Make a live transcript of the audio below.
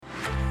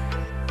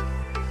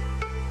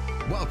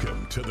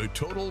Welcome to the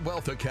Total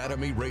Wealth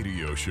Academy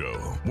radio show,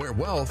 where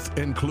wealth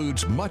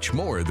includes much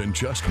more than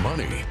just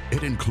money.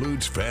 It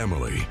includes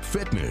family,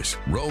 fitness,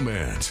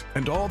 romance,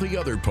 and all the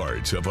other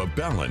parts of a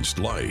balanced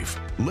life.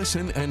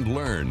 Listen and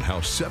learn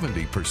how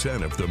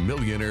 70% of the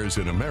millionaires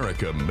in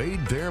America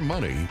made their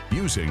money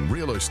using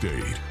real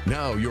estate.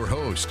 Now your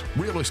host,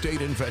 real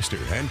estate investor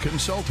and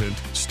consultant,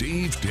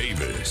 Steve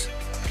Davis.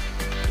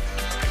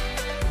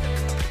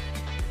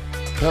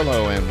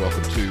 Hello and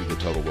welcome to the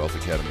Total Wealth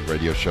Academy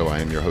radio show. I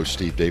am your host,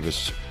 Steve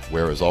Davis,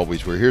 where as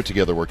always, we're here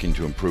together working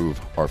to improve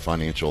our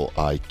financial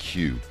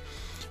IQ.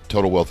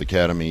 Total Wealth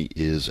Academy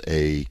is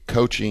a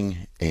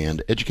coaching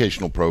and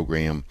educational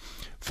program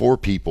for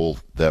people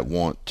that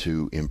want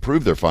to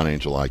improve their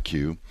financial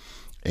IQ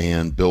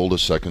and build a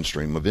second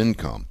stream of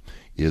income.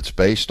 It's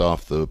based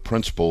off the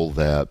principle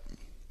that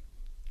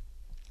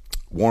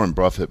Warren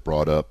Buffett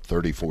brought up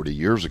 30, 40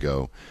 years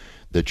ago,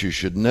 that you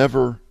should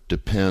never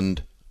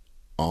depend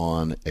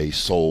on a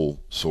sole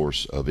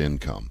source of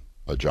income,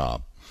 a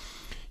job.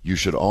 You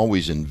should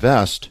always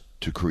invest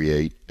to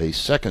create a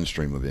second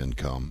stream of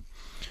income.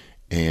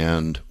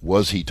 And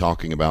was he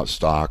talking about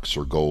stocks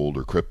or gold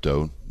or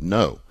crypto?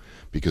 No,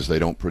 because they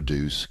don't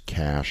produce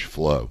cash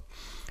flow.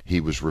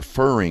 He was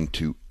referring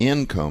to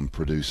income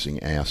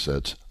producing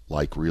assets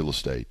like real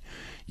estate.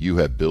 You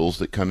have bills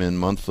that come in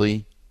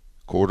monthly,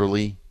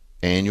 quarterly,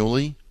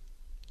 annually.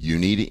 You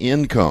need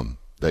income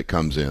that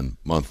comes in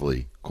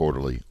monthly,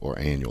 quarterly, or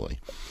annually.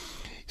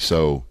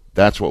 So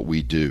that's what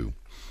we do.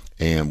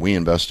 And we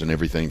invest in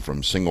everything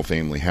from single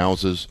family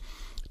houses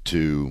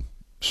to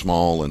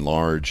small and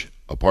large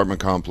apartment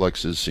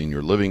complexes,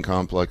 senior living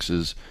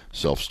complexes,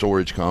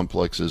 self-storage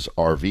complexes,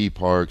 RV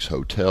parks,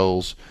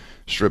 hotels,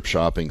 strip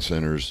shopping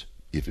centers.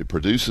 If it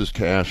produces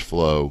cash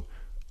flow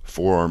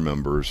for our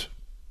members,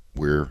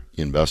 we're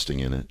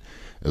investing in it,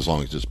 as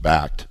long as it's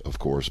backed, of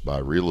course, by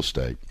real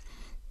estate.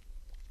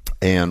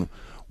 And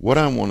what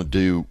I want to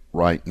do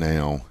right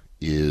now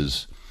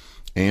is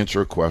answer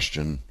a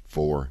question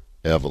for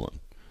Evelyn.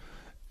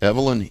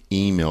 Evelyn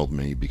emailed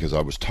me because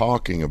I was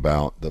talking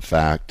about the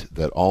fact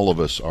that all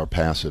of us are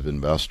passive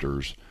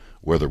investors,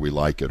 whether we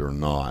like it or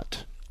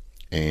not.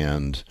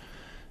 And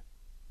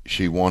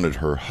she wanted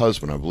her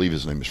husband, I believe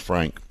his name is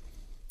Frank,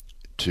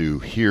 to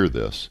hear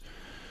this.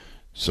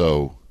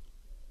 So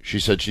she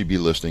said she'd be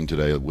listening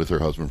today with her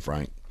husband,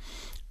 Frank.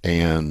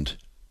 And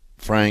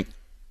Frank,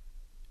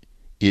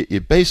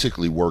 it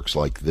basically works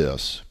like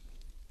this.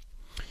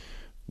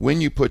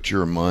 When you put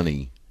your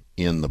money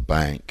in the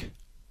bank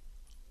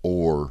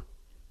or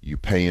you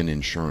pay an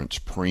insurance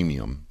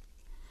premium,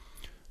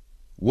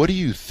 what do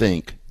you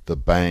think the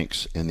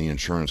banks and the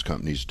insurance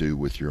companies do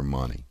with your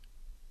money?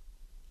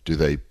 Do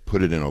they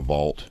put it in a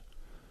vault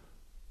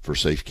for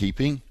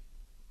safekeeping?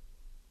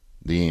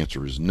 The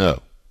answer is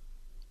no.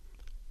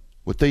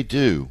 What they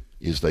do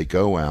is they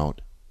go out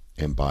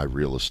and buy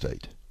real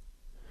estate.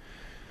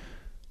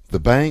 The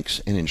banks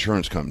and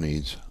insurance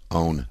companies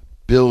own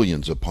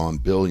billions upon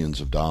billions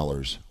of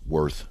dollars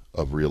worth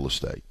of real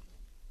estate.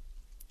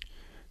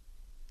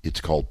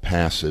 It's called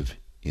passive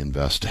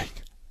investing.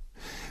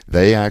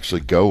 They actually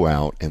go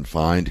out and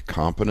find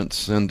competent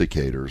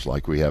syndicators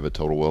like we have at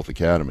Total Wealth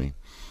Academy,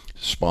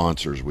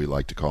 sponsors we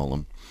like to call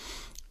them,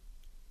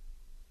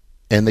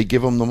 and they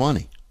give them the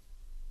money.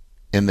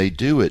 And they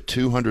do it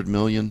 $200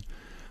 million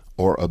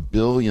or $1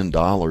 billion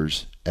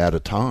at a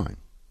time.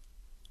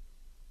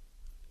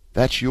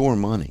 That's your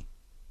money.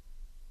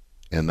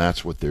 And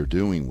that's what they're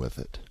doing with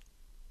it.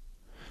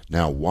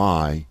 Now,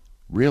 why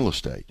real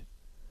estate?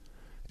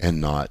 And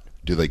not,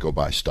 do they go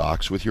buy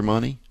stocks with your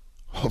money?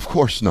 Of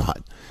course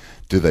not.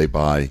 Do they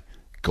buy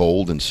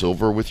gold and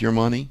silver with your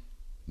money?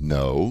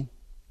 No.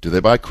 Do they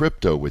buy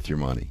crypto with your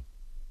money?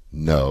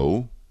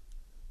 No.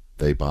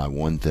 They buy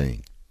one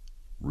thing,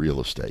 real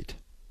estate.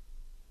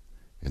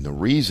 And the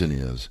reason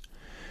is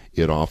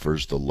it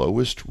offers the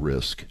lowest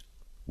risk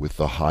with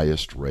the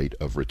highest rate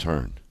of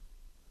return.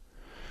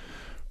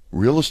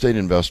 Real estate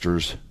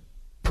investors,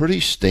 pretty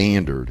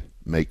standard,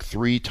 make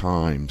 3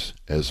 times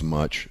as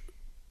much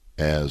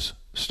as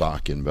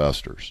stock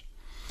investors.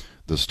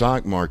 The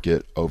stock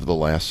market over the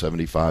last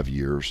 75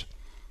 years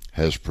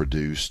has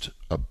produced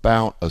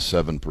about a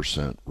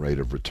 7% rate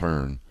of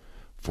return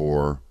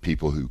for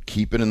people who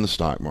keep it in the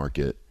stock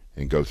market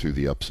and go through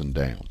the ups and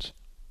downs.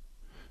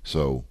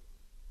 So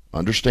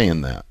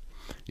understand that.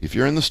 If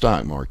you're in the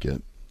stock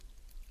market,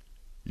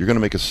 you're going to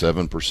make a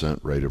 7%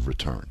 rate of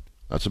return.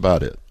 That's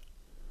about it.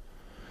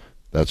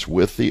 That's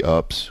with the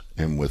ups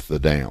and with the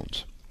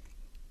downs.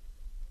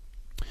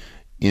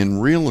 In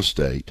real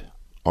estate,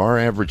 our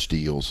average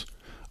deals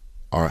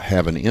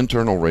have an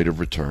internal rate of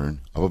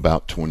return of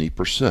about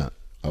 20%,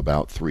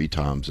 about 3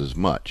 times as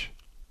much.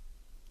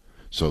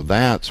 So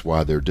that's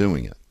why they're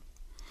doing it.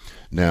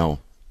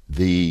 Now,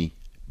 the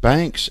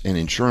banks and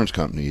insurance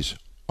companies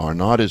are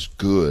not as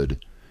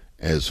good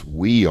as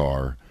we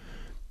are.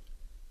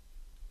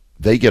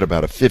 They get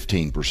about a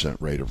 15%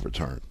 rate of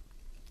return.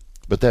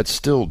 But that's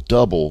still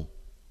double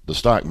the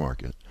stock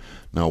market.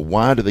 Now,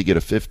 why do they get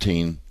a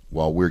 15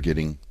 while we're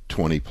getting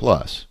 20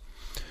 plus?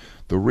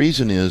 The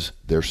reason is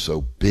they're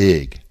so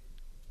big.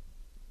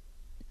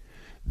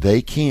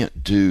 They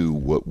can't do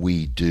what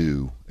we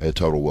do at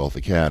Total Wealth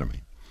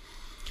Academy.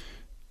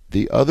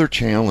 The other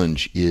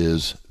challenge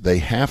is they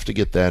have to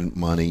get that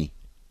money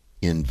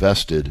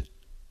invested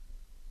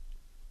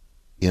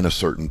in a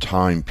certain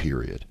time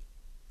period.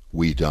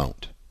 We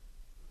don't.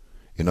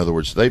 In other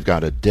words, they've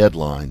got a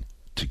deadline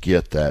to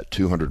get that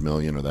 $200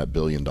 million or that $1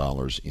 billion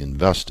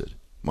invested,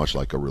 much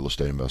like a real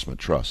estate investment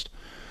trust.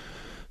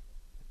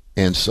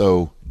 And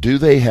so, do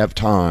they have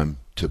time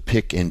to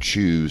pick and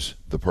choose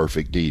the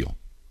perfect deal?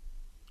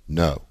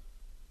 No.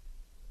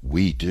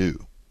 We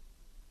do.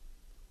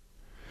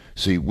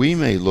 See, we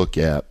may look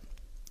at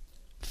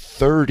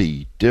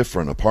 30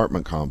 different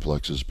apartment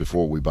complexes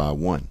before we buy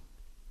one.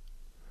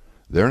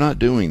 They're not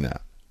doing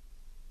that.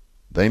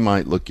 They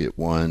might look at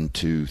 1,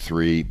 2,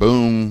 3,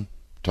 boom,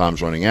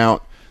 time's running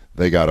out,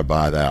 they got to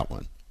buy that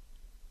one.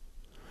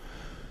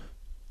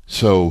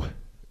 So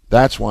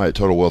that's why at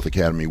Total Wealth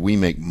Academy we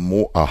make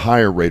a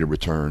higher rate of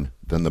return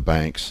than the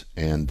banks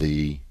and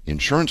the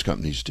insurance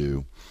companies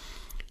do.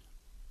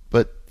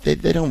 But they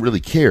don't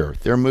really care.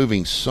 They're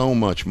moving so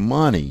much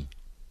money.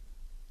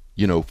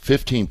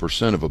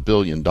 15% of $1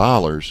 billion,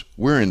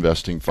 we're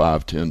investing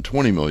 5, 10,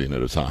 20 million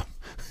at a time.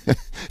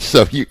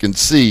 So you can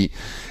see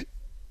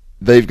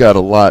they've got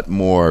a lot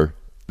more.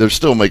 They're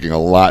still making a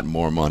lot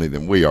more money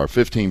than we are.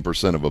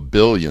 15% of $1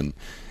 billion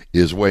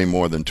is way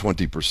more than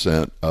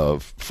 20%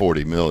 of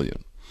 40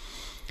 million.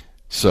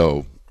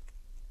 So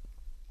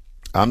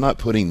I'm not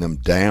putting them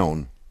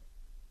down.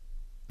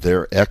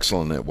 They're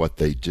excellent at what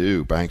they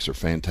do. Banks are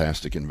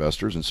fantastic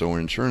investors, and so are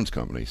insurance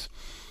companies.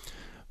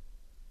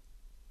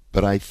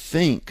 But I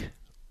think,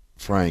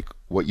 Frank,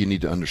 what you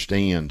need to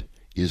understand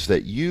is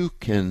that you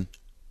can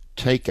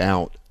take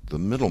out the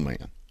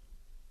middleman.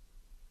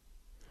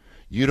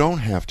 You don't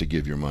have to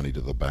give your money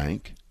to the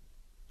bank.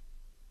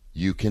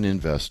 You can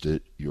invest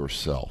it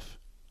yourself,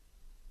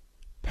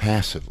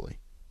 passively.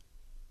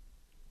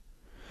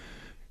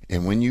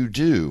 And when you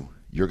do,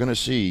 you're going to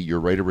see your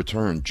rate of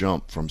return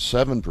jump from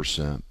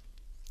 7%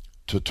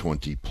 to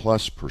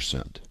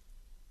 20+%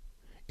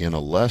 in a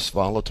less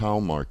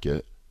volatile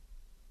market,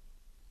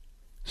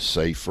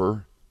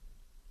 safer,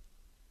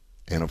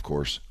 and of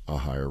course, a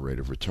higher rate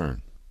of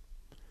return.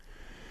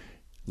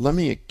 Let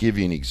me give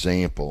you an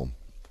example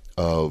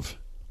of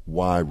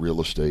why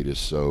real estate is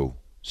so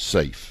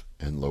safe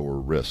and lower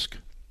risk.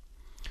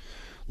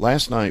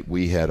 Last night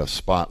we had a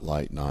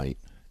spotlight night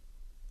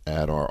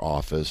at our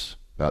office,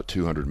 about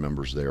 200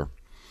 members there,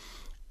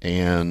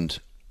 and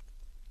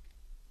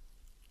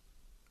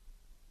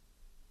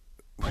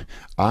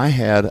I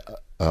had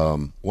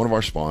one of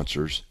our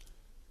sponsors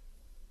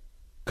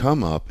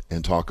come up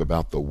and talk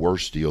about the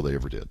worst deal they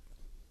ever did.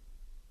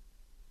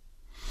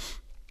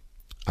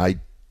 I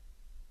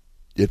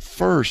at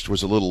first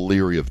was a little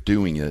leery of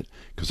doing it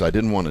because I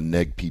didn't want to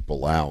neg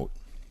people out.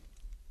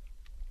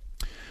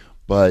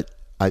 But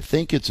I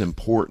think it's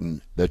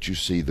important that you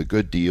see the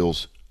good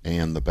deals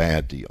and the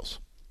bad deals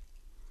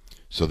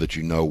so that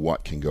you know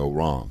what can go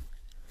wrong.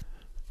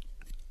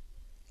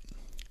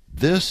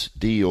 This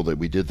deal that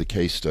we did the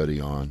case study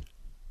on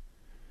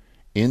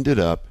ended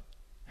up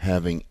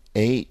having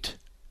 8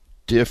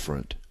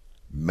 different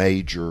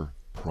major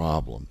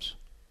problems.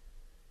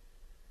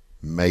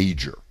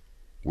 Major.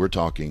 We're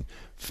talking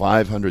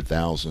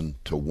 $500,000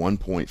 to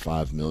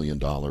 $1.5 million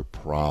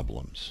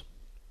problems.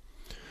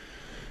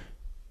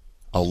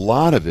 A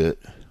lot of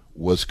it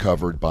was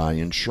covered by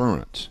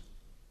insurance.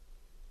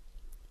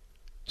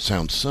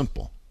 Sounds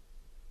simple.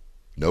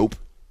 Nope.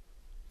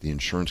 The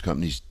insurance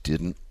companies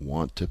didn't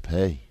want to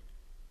pay.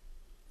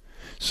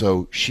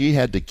 So she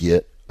had to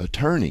get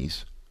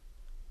attorneys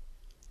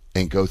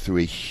and go through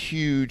a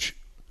huge,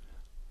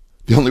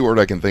 the only word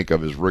I can think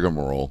of is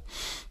rigmarole,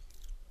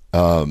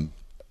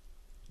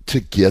 to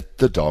get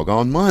the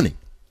doggone money.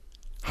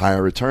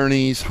 Hire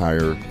attorneys,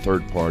 hire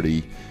third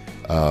party,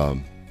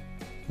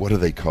 what are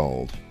they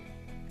called?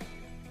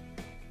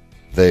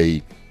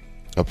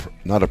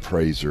 Not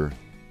appraiser.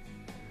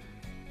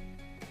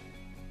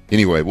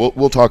 Anyway,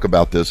 we'll talk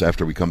about this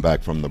after we come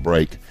back from the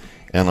break,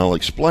 and I'll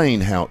explain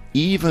how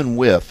even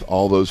with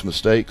all those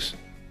mistakes,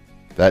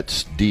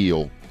 that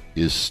deal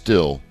is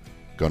still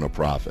going to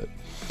profit.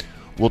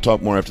 We'll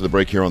talk more after the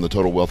break here on the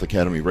Total Wealth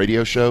Academy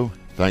radio show.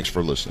 Thanks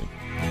for listening.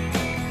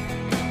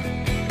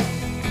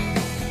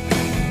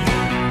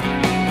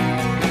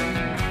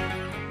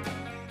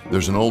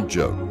 There's an old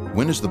joke.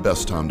 When is the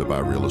best time to buy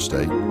real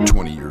estate?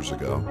 20 years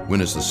ago. When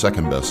is the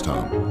second best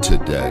time?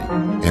 Today.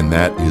 And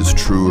that is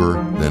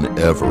truer than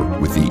ever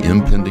with the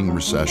impending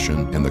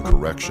recession and the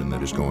correction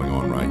that is going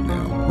on right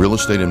now. Real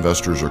estate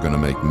investors are going to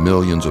make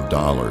millions of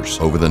dollars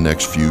over the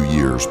next few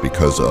years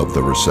because of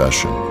the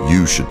recession.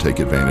 You should take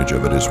advantage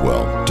of it as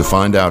well. To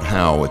find out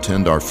how,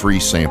 attend our free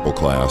sample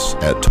class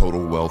at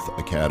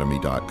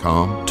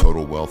TotalWealthAcademy.com,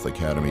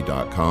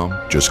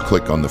 TotalWealthAcademy.com. Just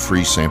click on the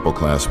free sample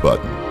class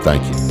button.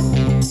 Thank you.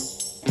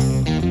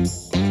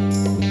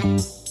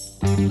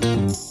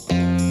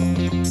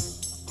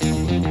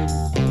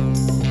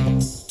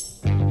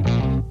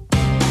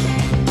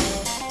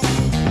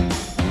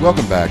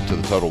 Welcome back to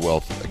the Total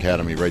Wealth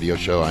Academy radio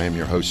show. I am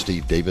your host,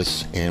 Steve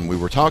Davis, and we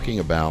were talking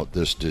about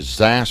this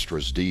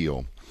disastrous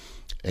deal.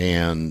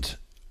 And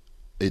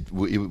it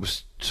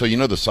was, so you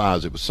know the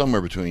size, it was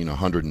somewhere between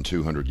 100 and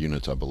 200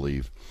 units, I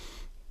believe.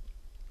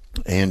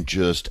 And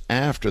just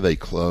after they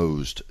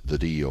closed the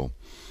deal,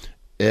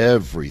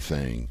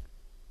 everything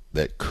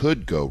that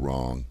could go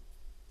wrong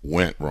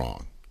went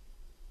wrong.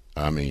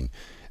 I mean,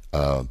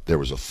 there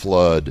was a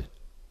flood.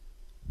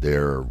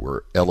 There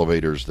were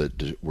elevators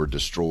that were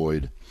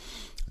destroyed.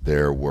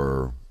 There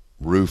were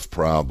roof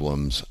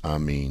problems. I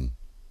mean,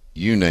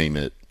 you name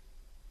it,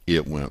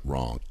 it went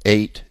wrong.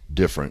 8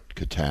 different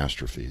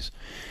catastrophes.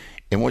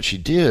 And what she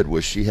did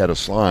was she had a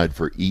slide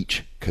for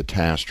each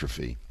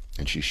catastrophe,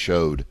 and she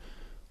showed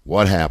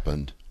what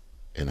happened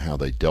and how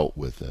they dealt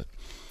with it.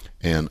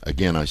 And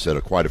again, I said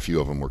quite a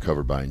few of them were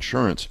covered by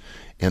insurance,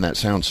 and that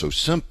sounds so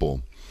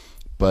simple,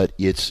 but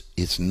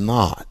it's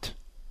not.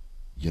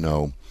 You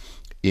know,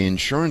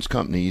 insurance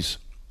companies,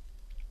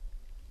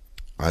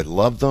 I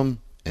love them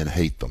and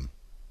hate them.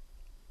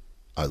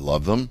 I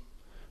love them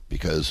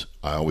because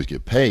I always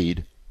get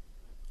paid.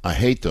 I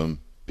hate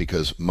them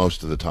because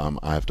most of the time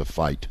I have to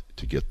fight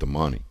to get the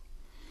money.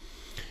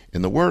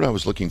 And the word I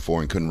was looking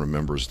for and couldn't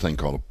remember is a thing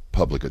called a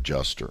public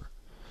adjuster.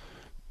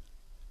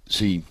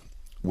 See,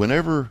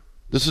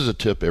 this is a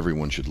tip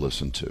everyone should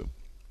listen to.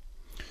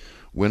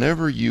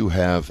 Whenever you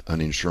have an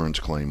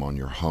insurance claim on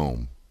your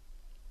home,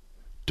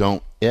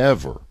 don't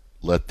ever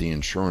let the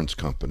insurance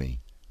company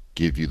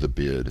give you the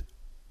bid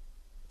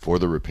for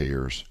the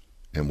repairs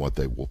and what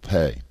they will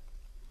pay.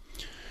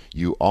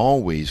 You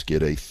always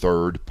get a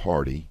third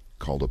party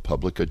called a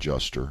public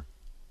adjuster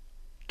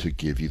to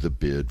give you the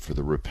bid for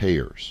the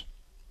repairs.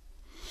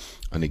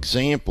 An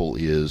example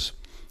is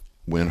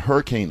when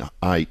Hurricane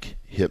Ike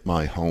hit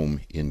my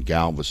home in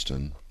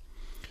Galveston,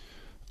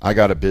 I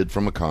got a bid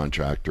from a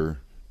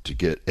contractor to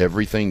get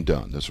everything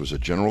done. This was a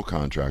general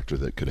contractor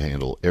that could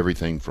handle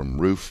everything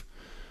from roof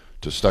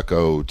to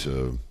stucco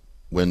to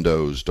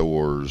windows,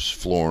 doors,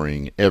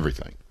 flooring,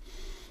 everything.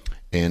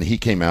 And he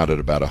came out at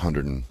about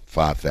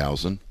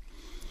 $105,000.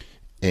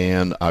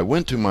 And I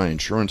went to my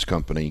insurance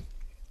company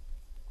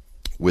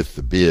with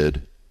the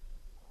bid,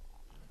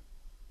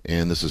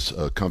 and this is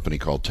a company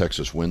called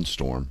Texas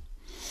Windstorm,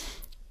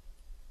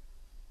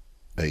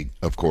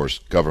 of course,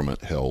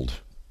 government-held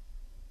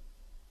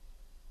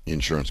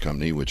insurance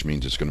company, which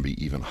means it's going to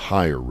be even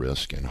higher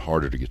risk and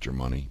harder to get your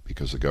money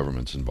because the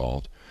government's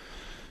involved.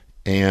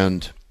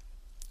 And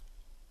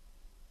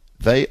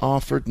they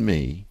offered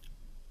me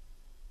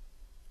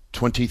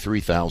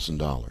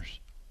 $23,000.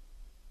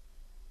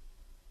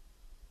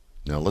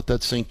 Now let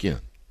that sink in.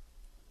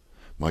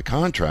 My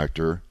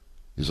contractor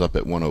is up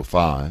at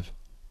 105,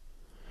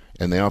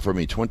 and they offer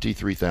me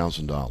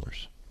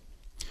 $23,000.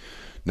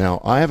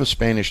 Now I have a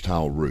Spanish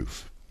tile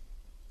roof,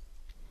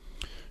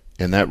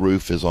 and that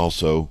roof is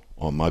also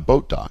on my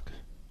boat dock.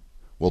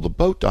 Well, the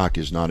boat dock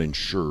is not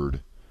insured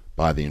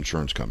by the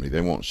insurance company.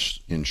 They won't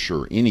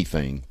insure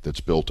anything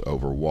that's built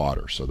over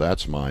water, so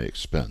that's my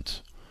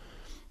expense.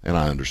 And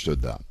I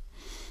understood that.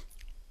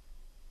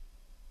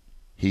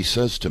 He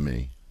says to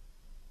me,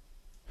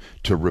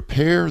 to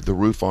repair the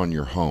roof on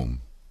your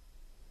home,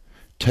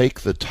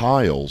 take the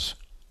tiles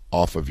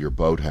off of your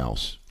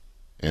boathouse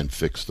and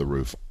fix the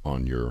roof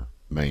on your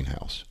main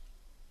house.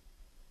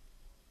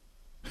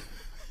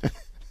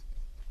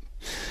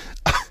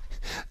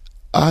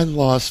 I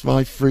lost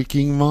my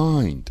freaking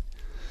mind.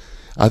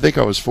 I think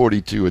I was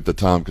 42 at the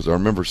time because I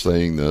remember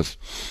saying this.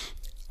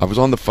 I was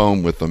on the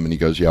phone with him and he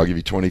goes, yeah, I'll give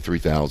you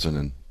 $23,000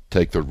 and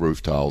take the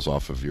roof tiles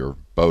off of your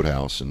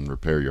boathouse and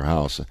repair your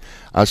house.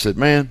 I said,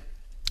 man,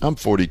 I'm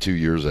 42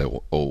 years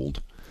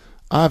old.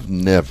 I've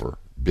never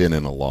been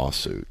in a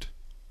lawsuit.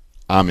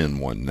 I'm in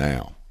one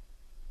now.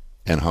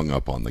 And hung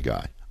up on the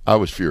guy. I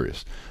was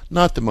furious.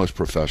 Not the most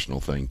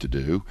professional thing to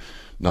do,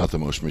 not the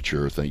most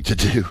mature thing to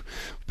do,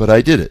 but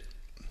I did it.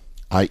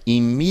 I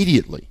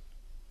immediately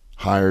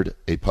hired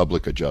a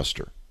public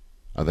adjuster.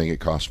 I think it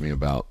cost me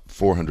about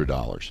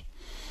 $400.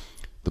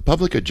 The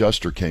public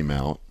adjuster came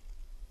out,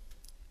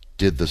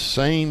 did the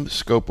same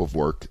scope of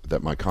work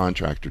that my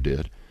contractor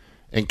did,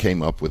 and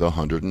came up with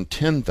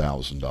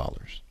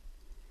 $110,000.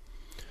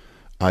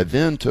 I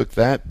then took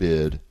that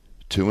bid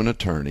to an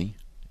attorney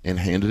and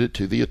handed it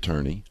to the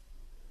attorney.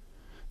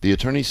 The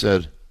attorney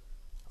said,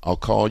 I'll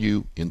call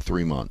you in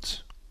 3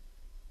 months.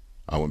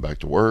 I went back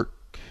to work,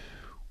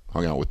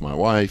 hung out with my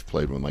wife,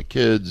 played with my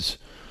kids,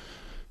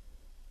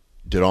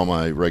 did all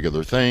my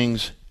regular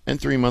things, and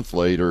 3 months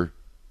later,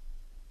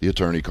 the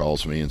attorney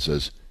calls me and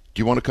says,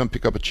 do you want to come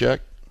pick up a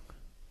check?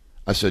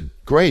 I said,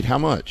 great, how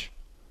much?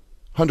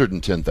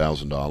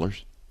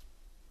 $110,000.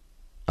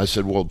 I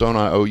said, well, don't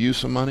I owe you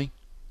some money?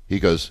 He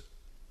goes,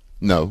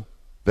 no,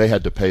 they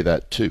had to pay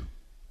that too.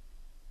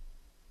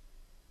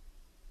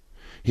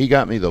 He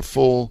got me the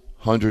full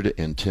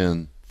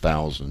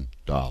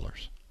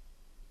 $110,000.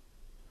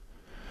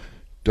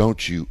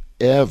 Don't you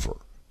ever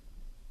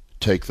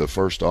take the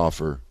first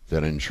offer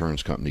that an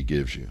insurance company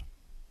gives you.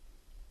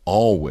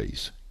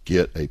 Always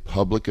get a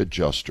public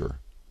adjuster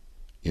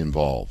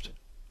involved.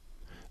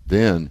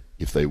 Then,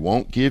 if they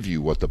won't give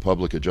you what the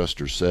public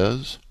adjuster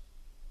says,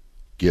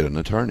 get an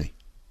attorney.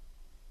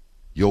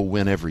 You'll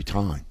win every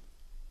time.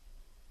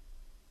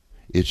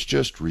 It's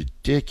just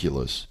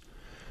ridiculous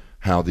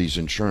how these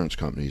insurance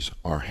companies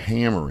are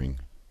hammering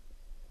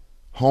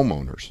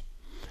homeowners.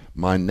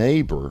 My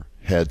neighbor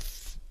had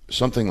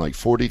something like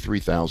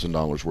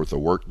 $43,000 worth of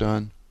work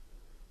done.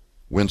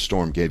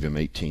 Windstorm gave him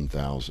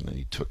 $18,000 and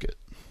he took it.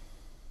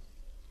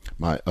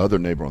 My other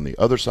neighbor on the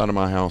other side of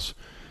my house,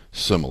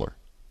 similar.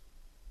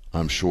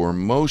 I'm sure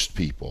most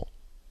people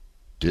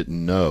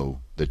didn't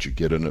know that you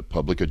get a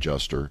public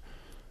adjuster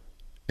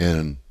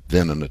and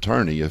then an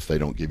attorney if they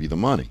don't give you the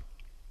money.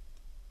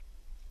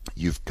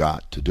 You've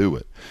got to do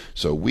it.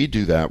 So we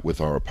do that with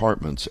our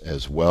apartments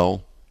as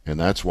well, and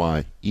that's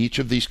why each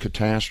of these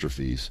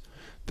catastrophes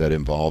that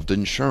involved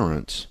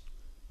insurance,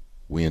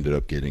 we ended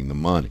up getting the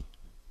money.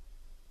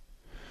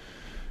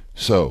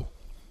 So,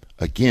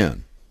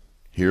 again,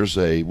 here's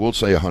we'll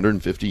say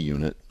 150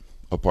 unit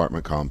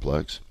apartment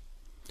complex,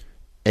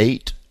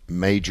 8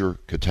 major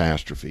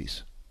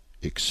catastrophes,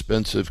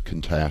 expensive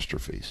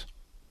catastrophes.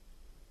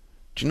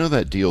 Do you know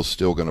that deal's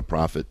still going to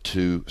profit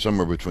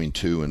somewhere between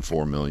 $2 and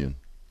 $4 million?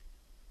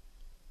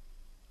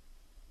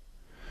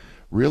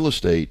 Real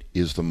estate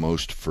is the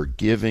most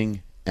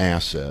forgiving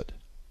asset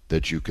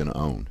that you can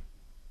own.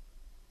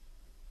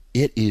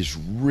 It is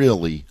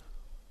really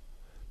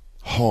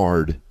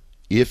hard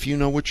if you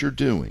know what you're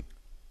doing.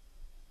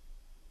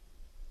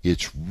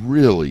 It's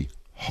really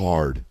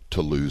hard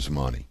to lose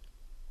money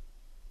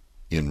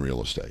in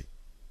real estate.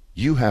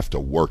 You have to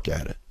work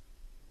at it.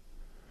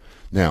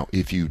 Now,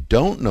 if you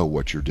don't know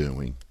what you're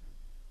doing,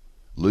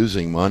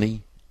 losing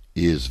money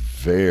is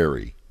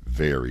very,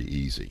 very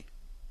easy.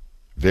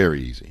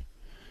 Very easy.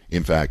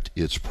 In fact,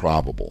 it's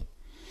probable.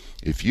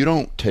 If you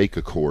don't take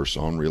a course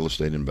on real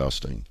estate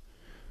investing,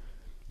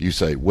 you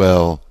say,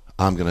 well,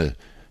 I'm going to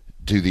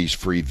do these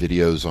free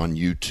videos on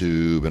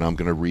YouTube, and I'm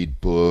going to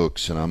read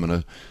books, and I'm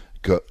going to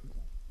go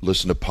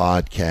listen to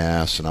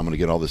podcasts, and I'm going to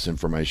get all this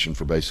information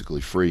for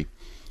basically free.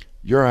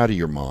 You're out of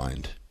your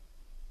mind.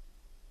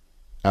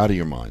 Out of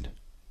your mind.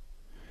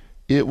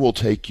 It will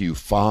take you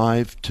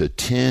 5 to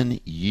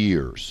 10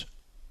 years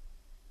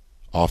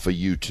off of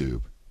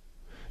YouTube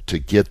to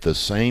get the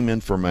same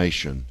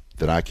information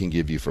that I can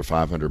give you for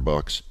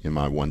 $500 in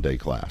my one-day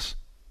class.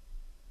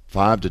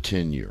 5 to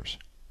 10 years.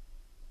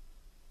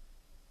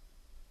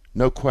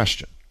 No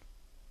question.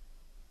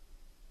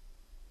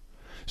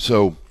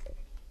 So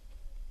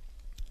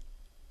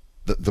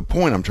the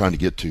point I'm trying to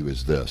get to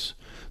is this.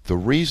 The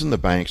reason the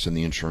banks and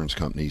the insurance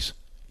companies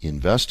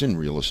invest in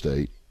real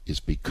estate is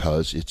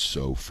because it's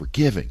so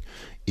forgiving.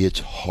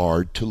 It's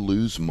hard to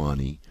lose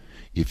money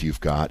if you've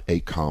got a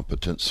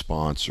competent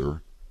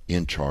sponsor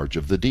in charge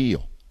of the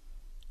deal.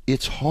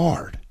 It's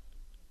hard.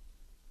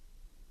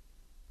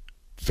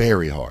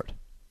 Very hard.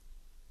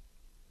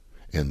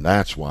 And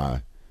that's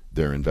why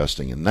they're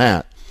investing in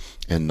that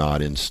and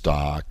not in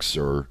stocks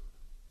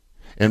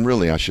and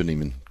really I shouldn't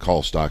even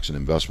call stocks an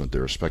investment.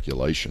 They're a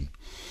speculation.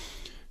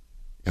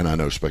 And I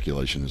know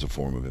speculation is a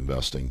form of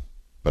investing,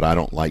 but I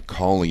don't like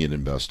calling it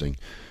investing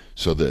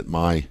so that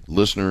my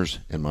listeners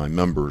and my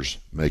members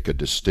make a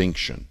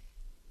distinction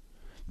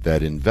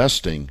that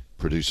investing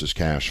produces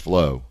cash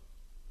flow.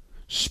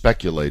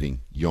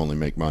 Speculating, you only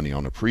make money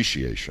on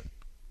appreciation.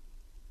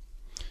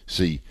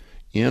 See,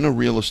 in a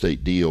real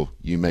estate deal,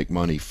 you make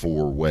money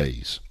 4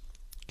 ways.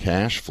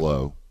 Cash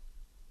flow,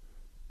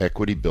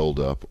 equity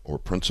buildup or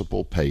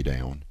principal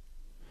paydown,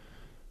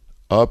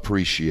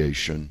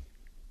 appreciation,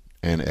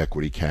 and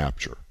equity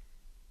capture.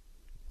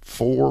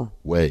 4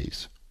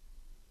 ways.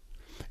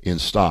 In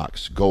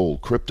stocks,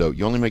 gold, crypto,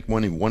 you only make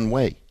money one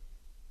way,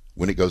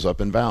 when it goes up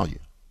in value.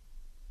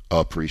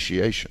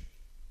 Appreciation.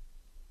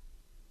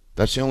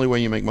 That's the only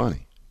way you make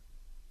money.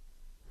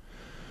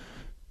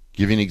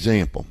 Give you an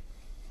example.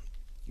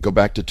 Go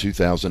back to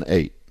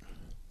 2008.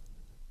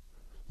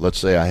 Let's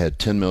say I had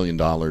 $10 million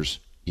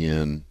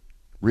in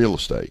real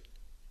estate.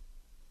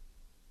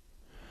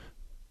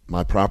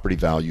 My property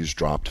values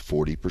dropped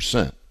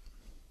 40%.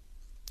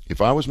 If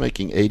I was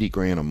making 80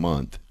 grand a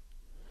month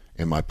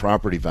and my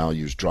property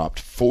values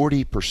dropped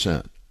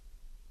 40%,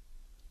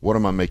 what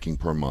am I making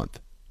per month?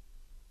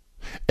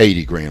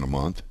 80 grand a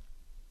month.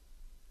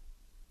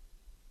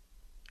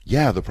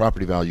 Yeah, the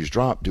property values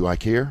drop. Do I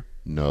care?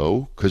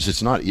 No, because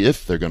it's not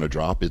if they're going to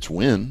drop, it's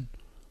when.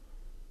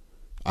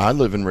 I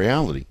live in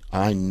reality.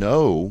 I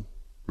know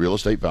real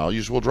estate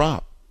values will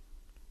drop.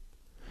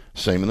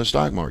 Same in the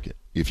stock market.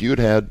 If you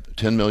had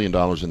 $10 million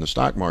in the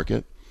stock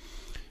market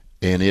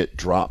and it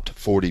dropped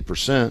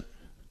 40%,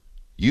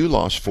 you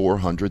lost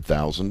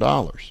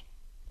 $400,000.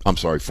 I'm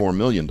sorry, $4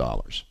 million.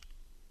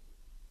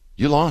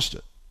 You lost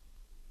it.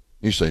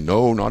 You say,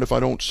 no, not if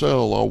I don't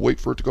sell. I'll wait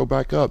for it to go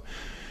back up.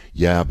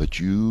 Yeah, but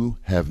you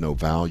have no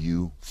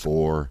value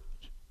for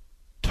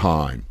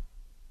time.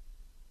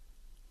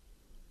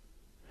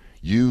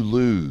 You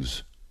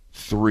lose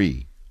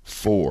 3,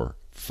 4,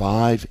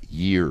 5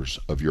 years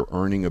of your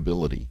earning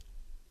ability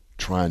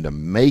trying to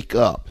make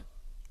up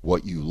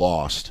what you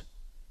lost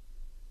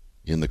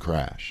in the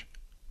crash.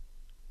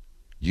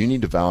 You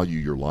need to value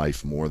your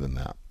life more than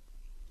that.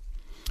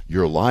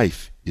 Your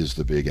life is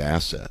the big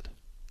asset,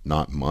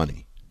 not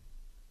money.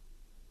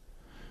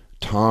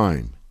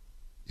 Time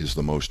is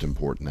the most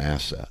important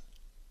asset.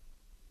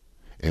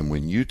 And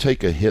when you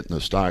take a hit in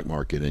the stock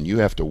market and you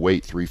have to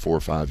wait 3, 4,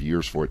 5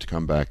 years for it to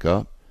come back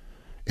up,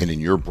 and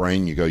in your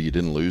brain you go, you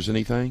didn't lose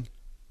anything,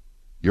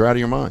 you're out of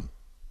your mind.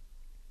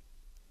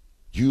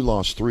 You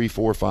lost 3,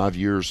 4, 5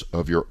 years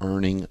of your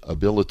earning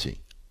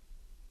ability.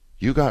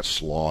 You got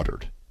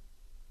slaughtered.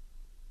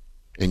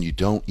 And you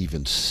don't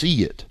even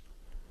see it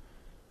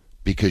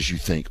because you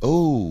think,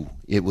 oh,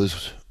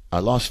 I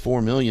lost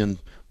 $4 million,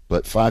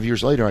 but 5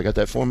 years later I got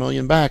that $4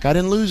 million back. I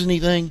didn't lose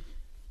anything.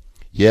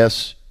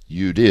 Yes,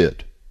 you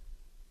did.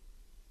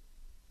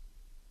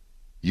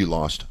 You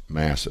lost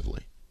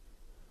massively.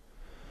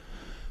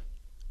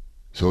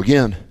 So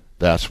again,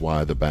 that's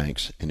why the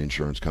banks and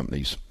insurance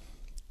companies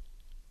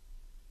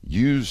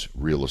use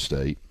real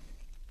estate.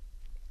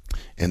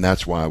 And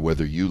that's why,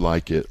 whether you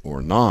like it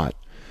or not,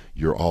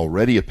 you're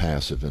already a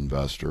passive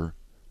investor.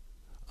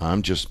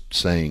 I'm just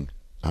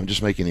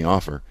making the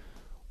offer.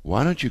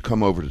 Why don't you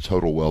come over to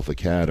Total Wealth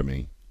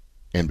Academy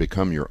and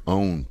become your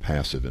own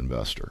passive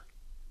investor?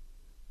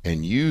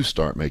 And you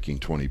start making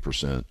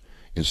 20%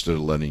 instead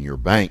of letting your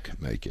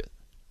bank make it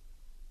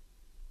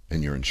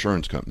and your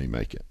insurance company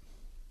make it.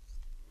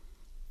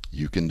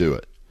 You can do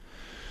it.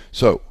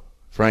 So,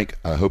 Frank,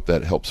 I hope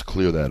that helps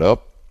clear that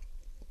up.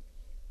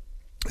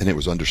 And it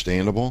was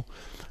understandable.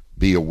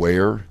 Be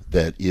aware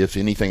that if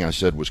anything I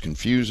said was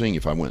confusing,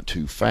 if I went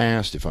too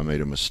fast, if I made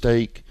a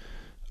mistake,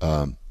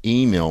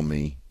 email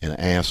me and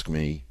ask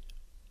me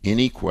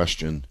any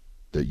question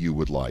that you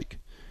would like.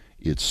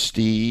 It's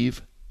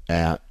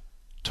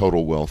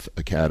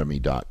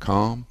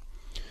steve@totalwealthacademy.com.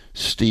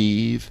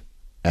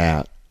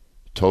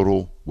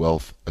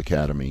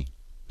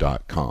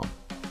 steve@totalwealthacademy.com.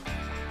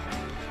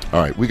 All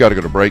right, we got to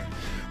go to break.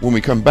 When we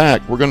come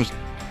back, we're going to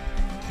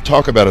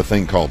talk about a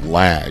thing called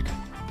LAG,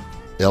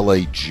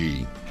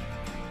 L-A-G.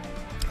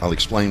 I'll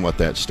explain what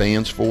that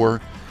stands for,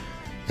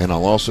 and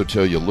I'll also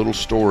tell you a little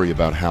story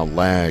about how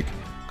LAG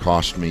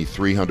cost me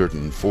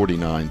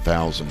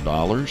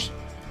 $349,000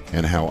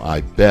 and how I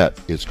bet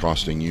it's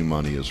costing you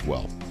money as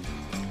well.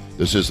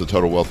 This is the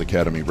Total Wealth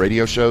Academy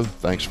radio show.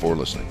 Thanks for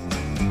listening.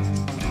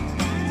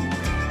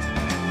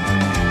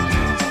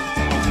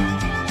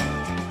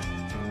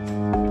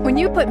 When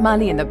you put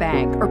money in the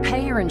bank or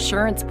pay your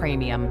insurance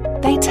premium,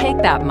 they take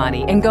that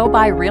money and go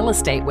buy real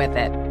estate with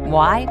it.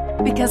 Why?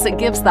 Because it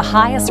gives the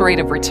highest rate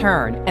of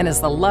return and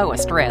is the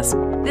lowest risk.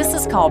 This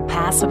is called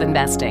passive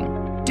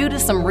investing. Due to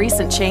some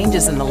recent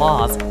changes in the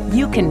laws,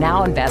 you can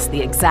now invest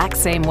the exact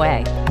same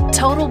way.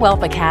 Total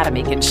Wealth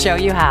Academy can show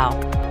you how.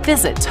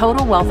 Visit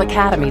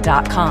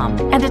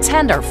TotalWealthAcademy.com and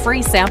attend our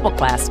free sample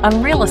class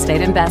on real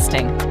estate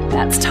investing.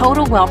 That's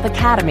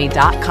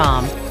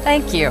TotalWealthAcademy.com.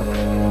 Thank you.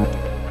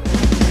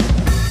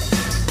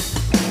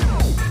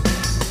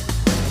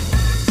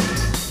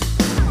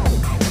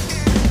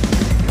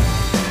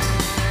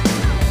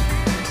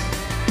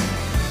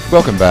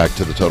 Welcome back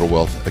to the Total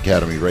Wealth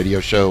Academy radio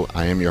show.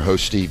 I am your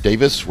host, Steve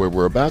Davis, where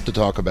we're about to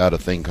talk about a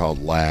thing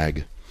called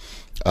LAG.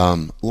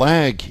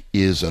 LAG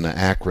is an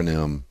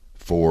acronym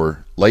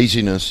for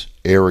laziness,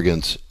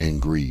 arrogance,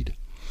 and greed.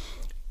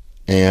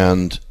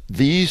 And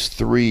these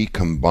three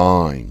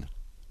combine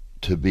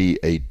to be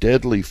a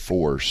deadly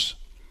force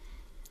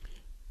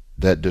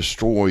that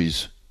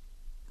destroys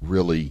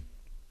really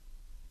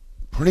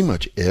pretty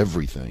much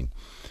everything.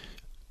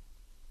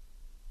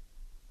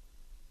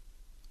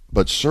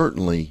 But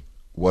certainly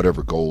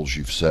whatever goals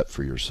you've set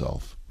for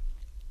yourself.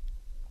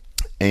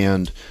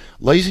 And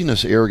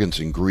laziness, arrogance,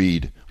 and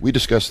greed, we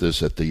discussed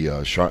this at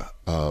the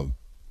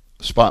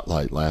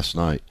Spotlight last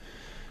night,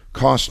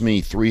 cost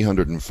me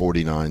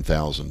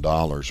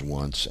 $349,000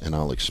 once, and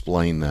I'll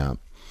explain that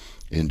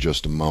in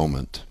just a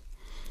moment.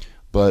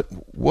 But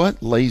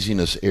what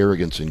laziness,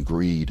 arrogance, and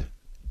greed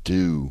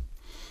do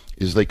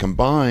is they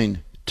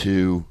combine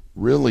to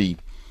really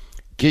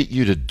get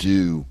you to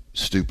do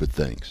stupid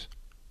things.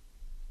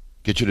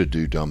 Get you to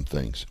do dumb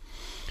things.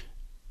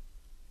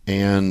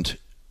 And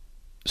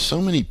so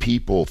many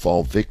people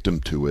fall victim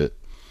to it,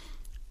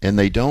 and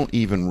they don't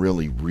even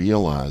really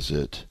realize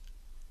it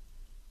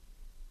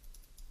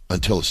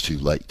until it's too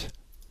late.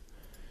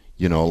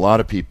 You know, a lot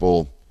of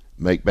people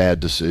make bad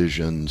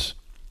decisions,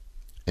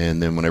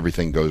 and then when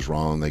everything goes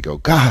wrong, they go,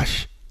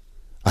 gosh,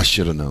 I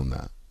should have known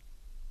that.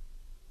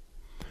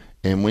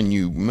 And when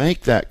you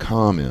make that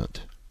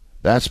comment,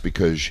 that's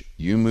because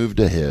you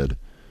moved ahead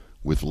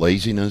with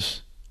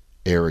laziness,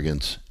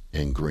 arrogance,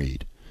 and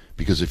greed.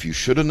 Because if you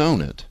should have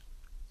known it,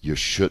 you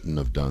shouldn't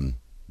have done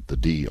the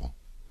deal.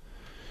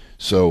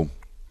 So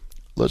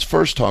let's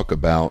first talk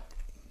about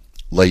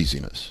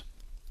laziness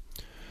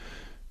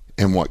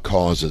and what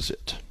causes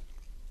it.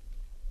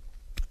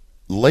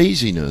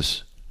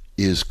 Laziness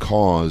is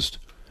caused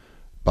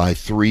by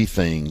three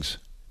things,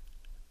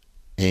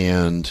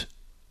 and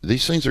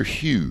these things are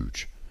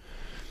huge.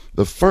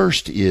 The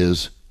first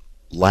is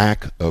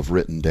lack of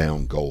written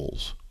down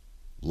goals.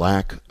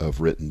 Lack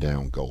of written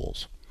down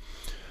goals.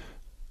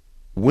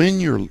 when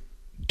you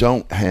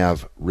don't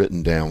have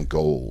written down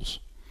goals,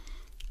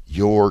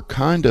 you're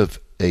kind of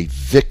a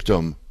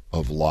victim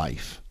of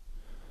life.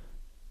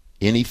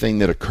 Anything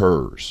that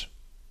occurs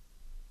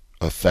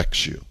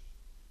affects you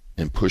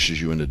and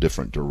pushes you in a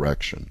different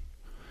direction.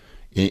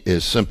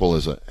 As simple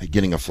as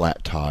getting a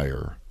flat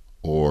tire,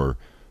 or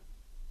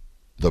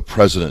the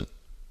president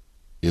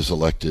is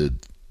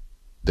elected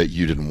that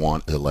you didn't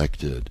want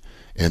elected,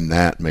 and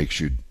that makes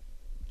you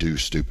do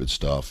stupid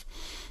stuff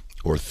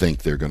or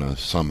think they're going to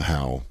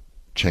somehow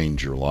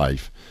change your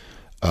life.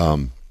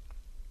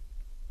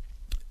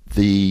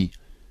 The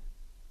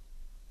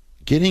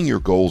getting your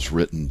goals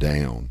written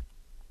down,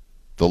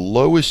 the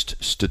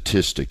lowest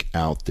statistic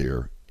out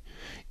there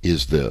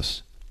is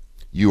this: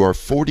 you are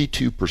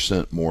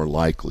 42% more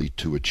likely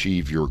to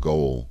achieve your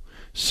goal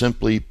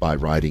simply by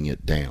writing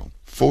it down.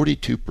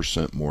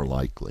 42% more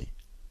likely.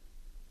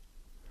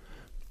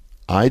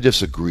 I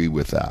disagree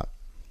with that.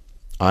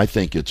 I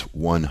think it's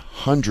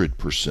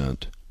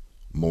 100%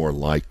 more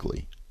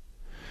likely.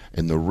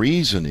 And the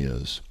reason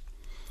is,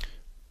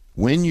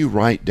 when you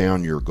write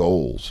down your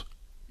goals,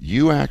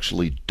 you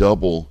actually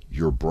double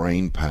your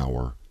brain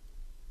power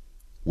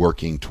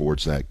working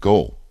towards that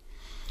goal.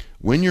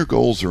 When your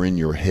goals are in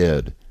your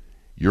head,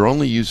 you're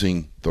only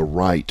using the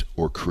right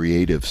or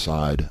creative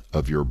side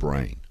of your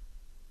brain.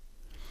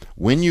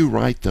 When you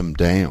write them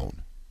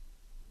down,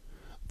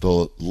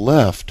 the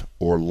left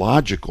or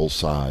logical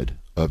side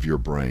of your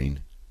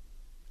brain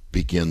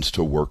begins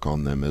to work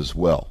on them as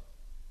well.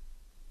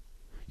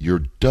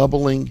 You're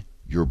doubling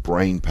your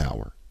brain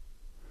power.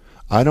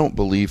 I don't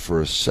believe for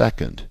a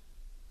second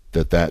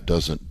that that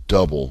doesn't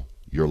double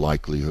your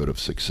likelihood of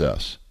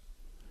success.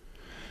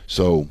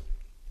 So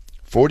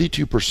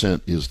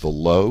 42% is the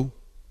low,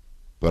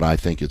 but I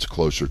think it's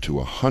closer to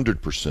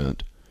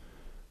 100%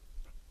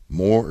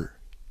 more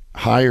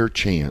higher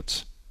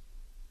chance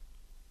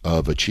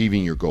of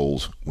achieving your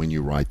goals when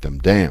you write them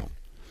down.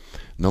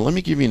 Now let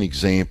me give you an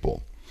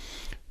example.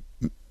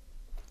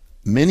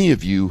 Many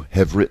of you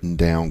have written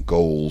down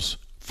goals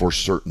for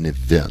certain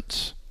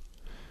events.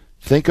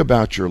 Think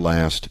about your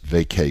last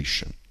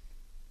vacation.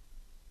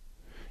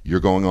 You're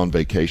going on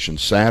vacation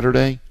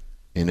Saturday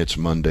and it's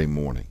Monday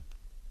morning.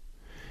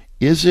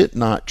 Is it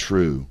not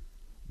true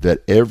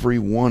that every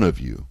one of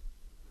you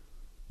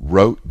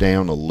wrote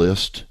down a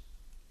list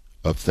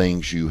of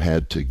things you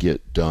had to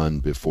get done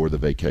before the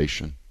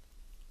vacation?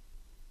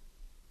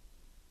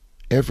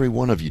 Every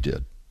one of you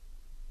did.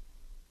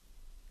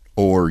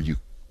 Or you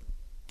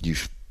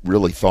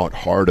really thought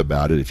hard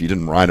about it. If you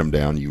didn't write them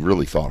down, you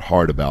really thought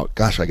hard about,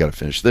 gosh, I got to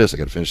finish this, I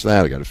got to finish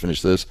that, I got to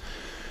finish this.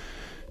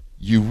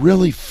 You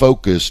really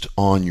focused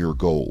on your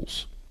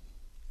goals.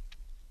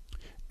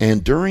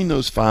 And during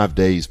those 5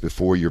 days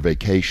before your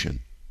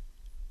vacation,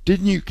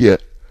 didn't you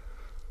get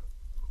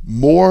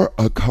more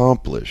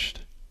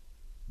accomplished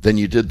than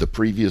you did the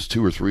previous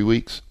 2 or 3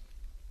 weeks?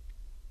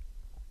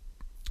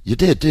 You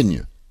did, didn't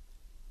you?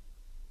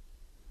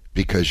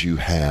 Because you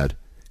had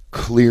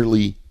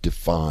clearly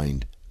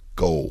defined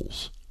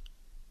goals.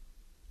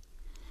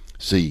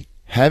 See,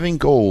 having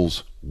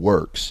goals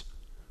works.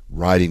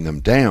 Writing them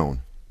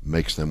down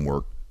makes them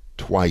work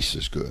twice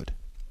as good.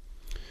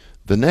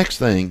 The next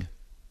thing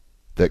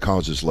that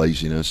causes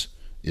laziness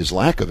is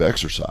lack of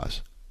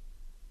exercise.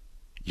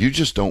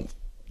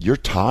 You're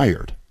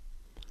tired.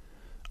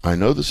 I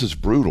know this is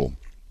brutal,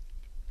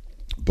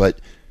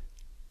 but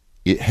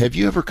have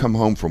you ever come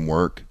home from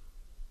work,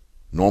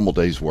 normal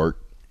day's work,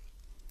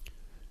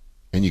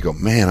 and you go,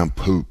 man, I'm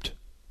pooped?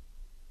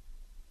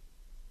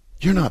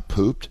 You're not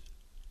pooped.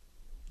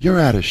 You're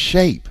out of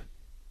shape.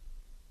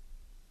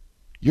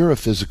 You're a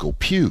physical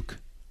puke.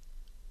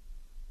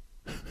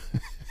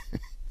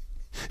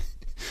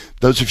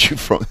 Those of you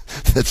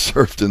that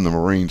served in the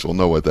Marines will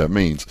know what that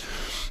means.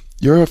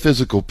 You're a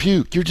physical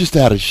puke. You're just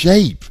out of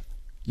shape.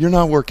 You're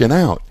not working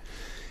out.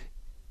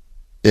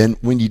 And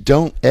when you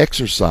don't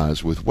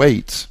exercise with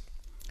weights,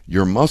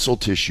 your muscle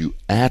tissue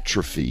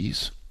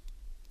atrophies.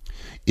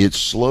 It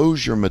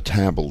slows your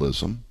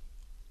metabolism.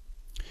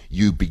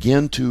 You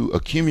begin to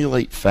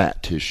accumulate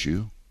fat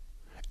tissue,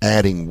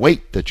 adding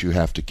weight that you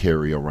have to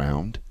carry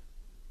around.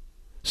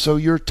 So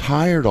you're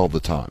tired all the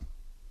time.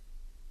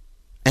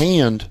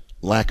 And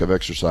lack of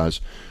exercise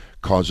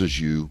causes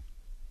you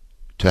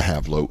to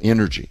have low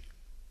energy.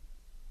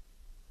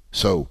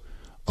 So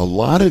a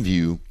lot of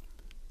you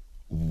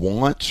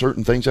want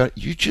certain things out.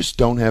 You just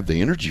don't have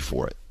the energy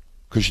for it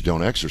because you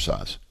don't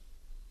exercise.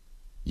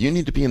 You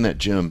need to be in that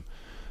gym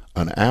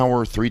an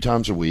hour 3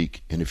 times a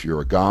week, and if you're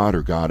a god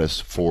or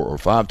goddess, 4 or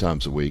 5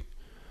 times a week.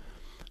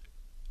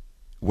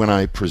 When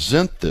I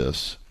present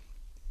this,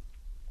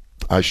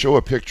 I show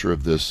a picture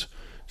of this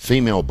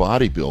female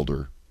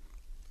bodybuilder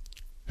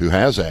who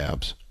has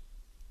abs.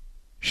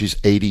 She's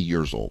 80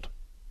 years old.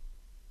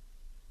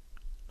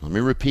 Let me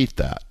repeat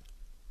that.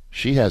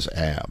 She has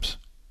abs.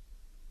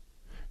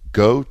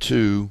 Go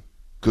to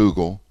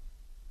Google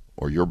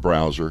or your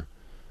browser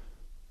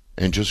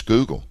and just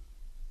Google.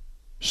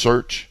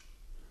 Search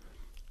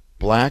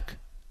black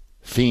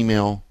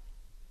female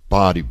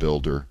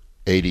bodybuilder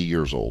 80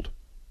 years old.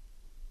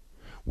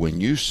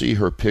 When you see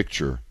her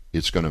picture,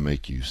 it's going to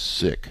make you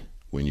sick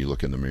when you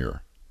look in the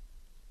mirror.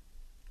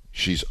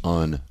 She's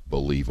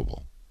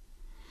unbelievable.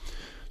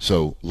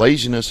 So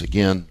laziness,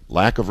 again,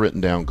 lack of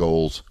written down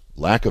goals,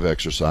 lack of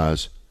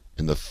exercise,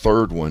 and the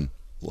third one,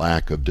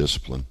 lack of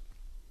discipline.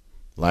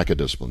 Lack of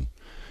discipline.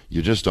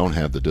 You just don't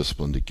have the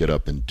discipline to get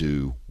up and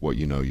do what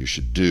you know you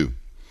should do.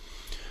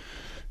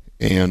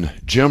 And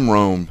Jim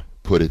Rohn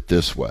put it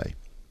this way: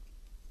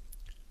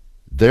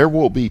 there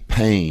will be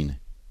pain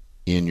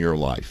in your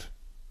life.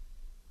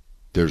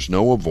 There's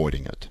no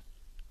avoiding it.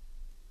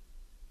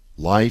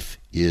 Life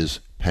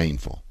is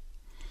painful.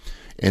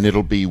 And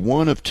it'll be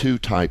one of two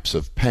types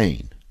of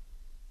pain: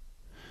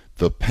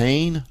 the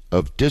pain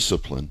of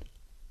discipline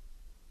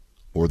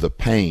or the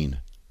pain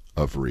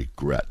of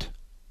regret.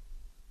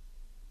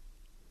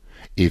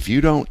 If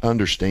you don't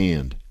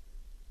understand,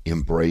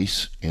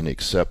 embrace, and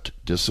accept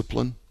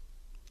discipline,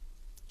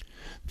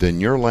 then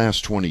your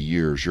last 20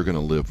 years you're going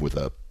to live with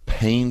a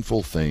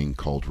painful thing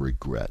called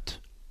regret,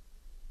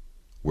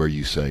 where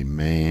you say,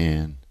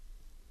 man,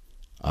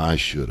 I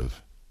should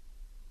have.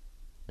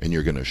 And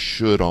you're going to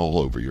should all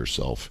over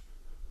yourself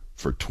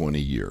for 20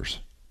 years.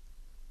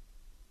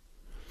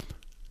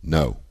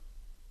 No.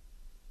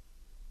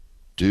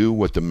 Do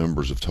what the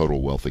members of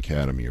Total Wealth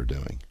Academy are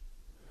doing.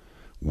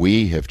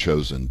 We have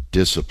chosen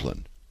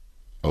discipline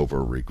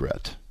over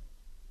regret.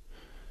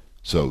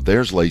 So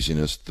there's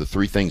laziness. The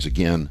three things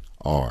again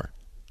are: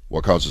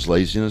 what causes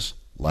laziness?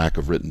 Lack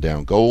of written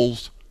down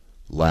goals,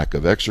 lack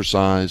of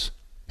exercise,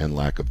 and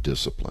lack of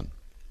discipline.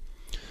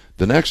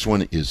 The next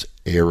one is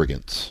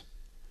arrogance.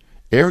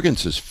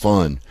 Arrogance is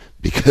fun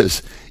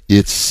because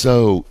it's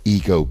so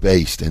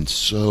ego-based and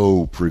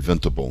so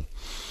preventable.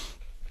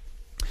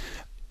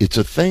 It's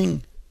a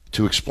thing,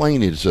 to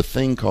explain it, it's a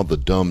thing called the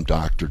dumb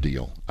doctor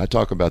deal. I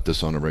talk about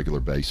this on a regular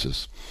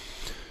basis.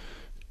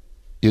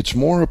 It's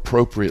more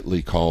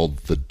appropriately called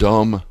the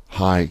dumb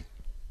high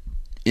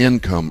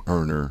income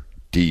earner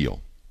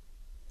deal.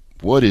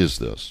 What is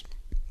this?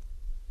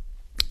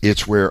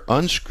 It's where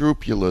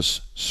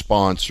unscrupulous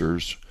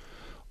sponsors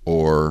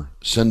or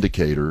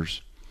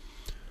syndicators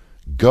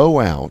go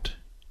out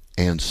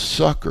and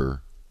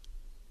sucker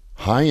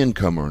high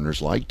income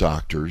earners like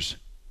doctors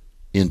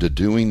into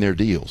doing their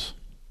deals.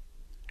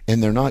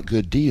 And they're not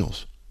good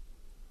deals.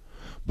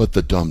 But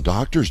the dumb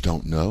doctors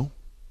don't know.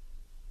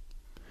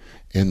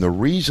 And the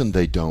reason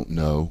they don't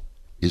know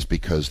is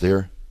because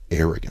they're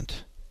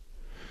arrogant.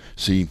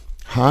 See,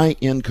 high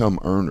income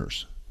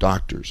earners,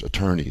 doctors,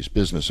 attorneys,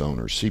 business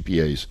owners,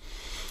 CPAs,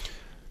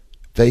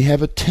 they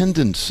have a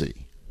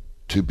tendency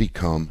to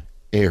become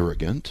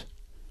arrogant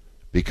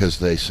because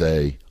they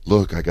say,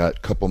 look, I got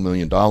a couple $1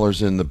 million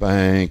in the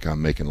bank,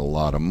 I'm making a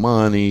lot of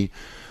money,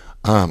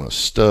 I'm a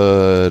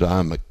stud,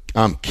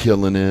 I'm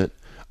killing it,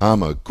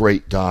 I'm a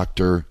great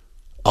doctor,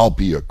 I'll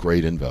be a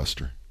great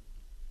investor.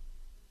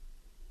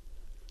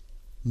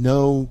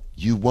 No,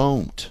 you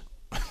won't.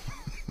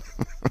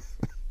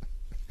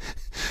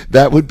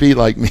 That would be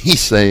like me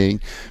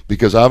saying,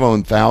 because I've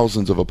owned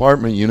thousands of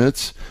apartment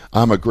units,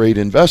 I'm a great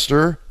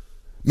investor,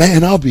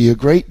 man, I'll be a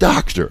great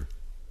doctor.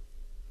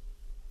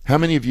 How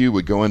many of you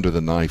would go under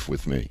the knife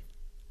with me?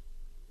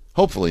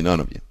 Hopefully none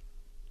of you.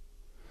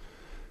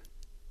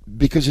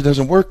 Because it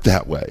doesn't work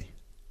that way.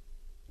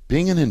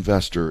 Being an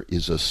investor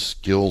is a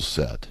skill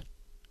set.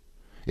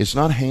 It's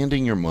not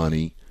handing your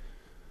money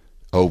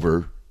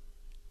over.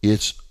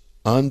 It's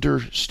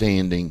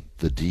understanding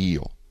the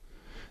deal.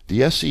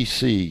 The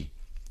SEC,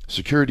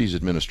 Securities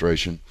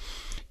Administration,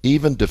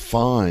 even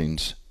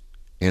defines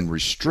and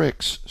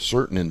restricts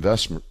certain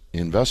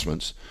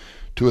investments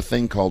to a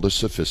thing called a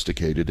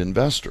sophisticated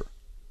investor.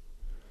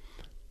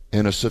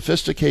 And a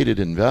sophisticated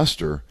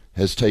investor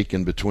has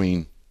taken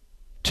between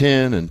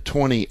 10 and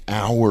 20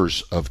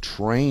 hours of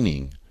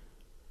training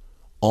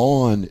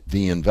on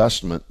the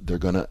investment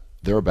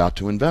they're about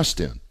to invest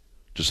in,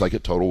 just like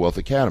at Total Wealth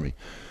Academy.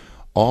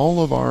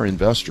 All of our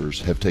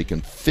investors have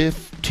taken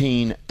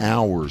 15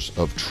 hours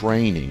of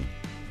training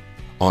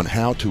on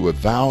how to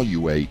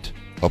evaluate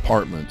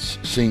apartments,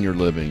 senior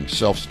living,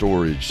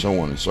 self-storage, so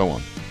on and so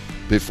on,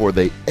 before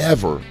they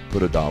ever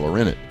put a dollar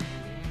in it.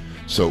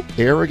 So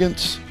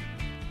arrogance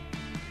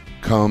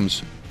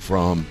comes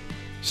from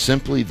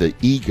simply the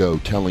ego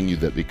telling you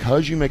that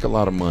because you make a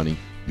lot of money,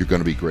 you're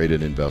going to be great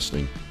at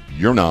investing.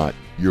 You're not.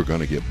 You're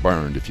going to get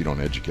burned if you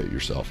don't educate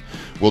yourself.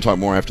 We'll talk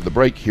more after the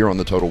break here on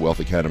the Total Wealth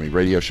Academy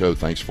radio show.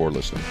 Thanks for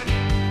listening.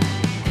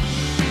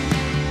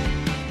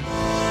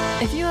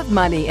 If you have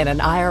money in an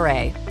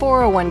IRA,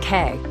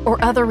 401k, or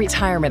other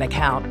retirement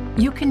account,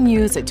 you can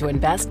use it to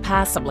invest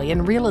passively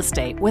in real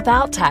estate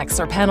without tax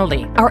or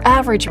penalty. Our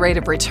average rate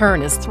of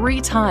return is 3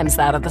 times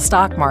that of the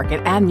stock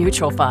market and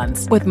mutual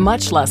funds, with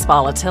much less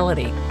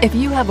volatility. If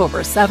you have over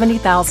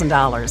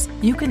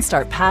 $70,000, you can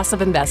start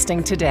passive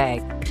investing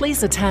today.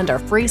 Please attend our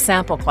free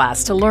sample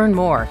class to learn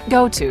more.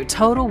 Go to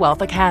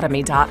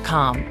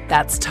TotalWealthAcademy.com.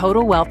 That's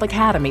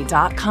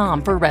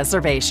TotalWealthAcademy.com for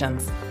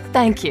reservations.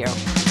 Thank you.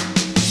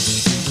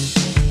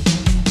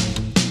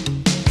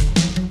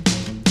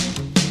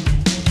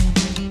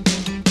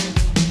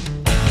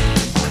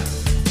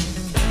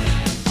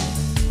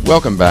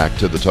 Welcome back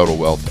to the Total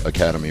Wealth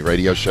Academy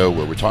radio show,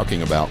 where we're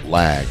talking about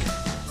lag,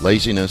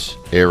 laziness,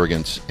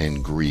 arrogance,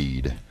 and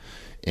greed.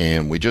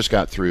 And we just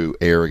got through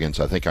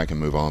arrogance. I think I can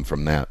move on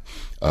from that.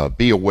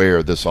 Be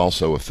aware this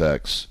also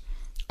affects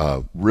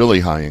really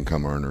high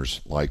income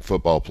earners like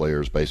football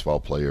players, baseball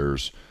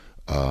players,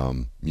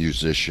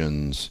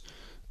 musicians,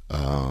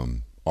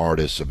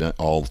 artists of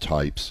all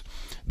types.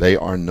 They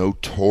are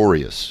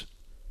notorious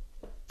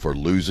for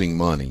losing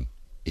money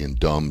in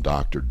dumb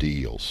doctor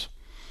deals,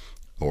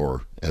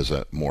 or as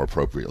a more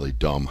appropriately,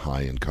 dumb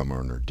high income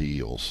earner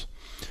deals.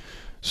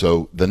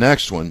 So the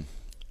next one,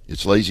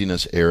 it's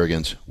laziness,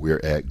 arrogance. We're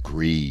at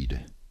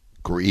greed.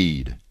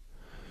 Greed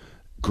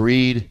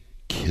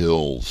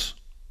kills.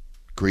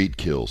 Greed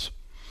kills.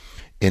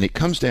 And it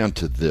comes down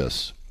to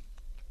this.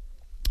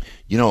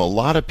 You know, a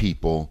lot of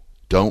people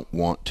don't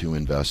want to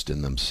invest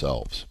in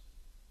themselves.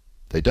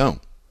 They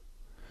don't.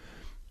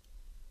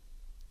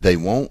 They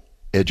won't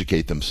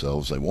educate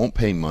themselves. They won't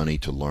pay money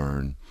to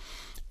learn.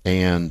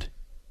 And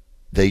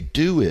they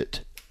do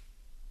it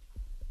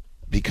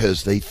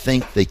because they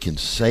think they can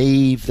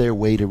save their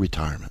way to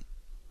retirement.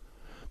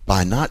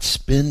 By not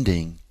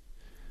spending,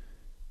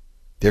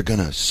 they're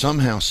going to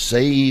somehow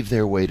save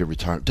their way to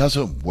retirement.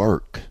 Doesn't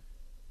work.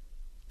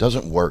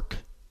 Doesn't work.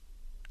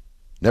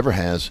 Never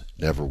has,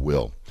 never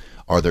will.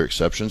 Are there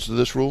exceptions to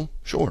this rule?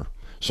 Sure.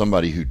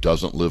 Somebody who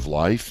doesn't live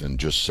life and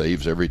just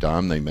saves every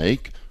dime they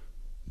make,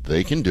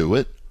 they can do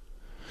it.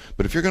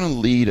 But if you're going to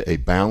lead a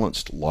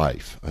balanced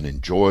life, an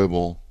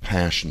enjoyable,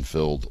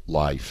 passion-filled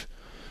life,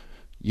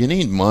 you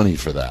need money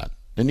for that.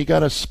 And you got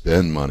to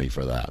spend money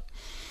for that.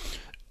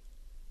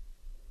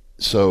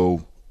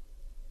 So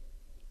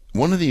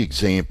one of the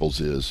examples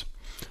is,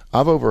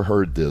 I've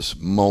overheard this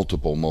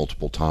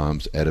multiple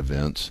times at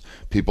events.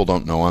 People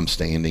don't know I'm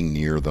standing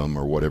near them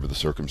or whatever the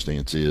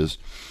circumstance is.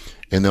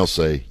 And they'll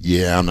say,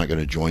 yeah, I'm not going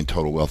to join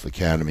Total Wealth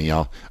Academy.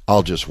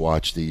 I'll just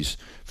watch these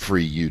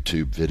free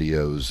YouTube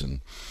videos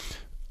and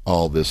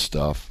all this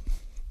stuff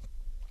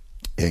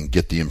and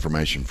get the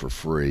information for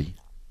free.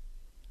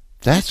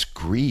 That's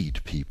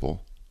greed,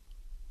 people.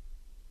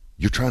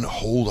 You're trying to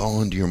hold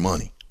on to your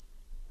money.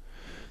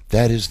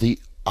 That is the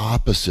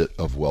opposite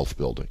of wealth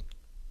building.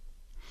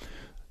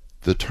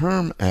 The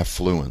term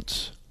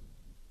affluence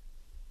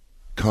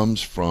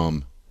comes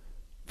from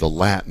the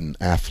Latin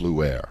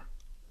affluere.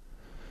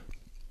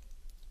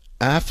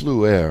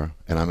 Affluere,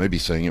 and I may be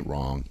saying it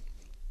wrong,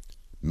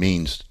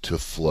 means to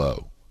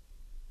flow.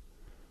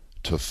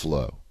 To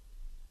flow.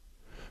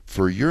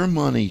 For your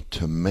money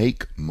to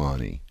make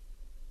money,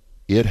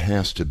 it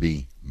has to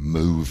be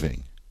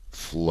moving,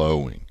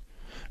 flowing,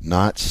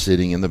 not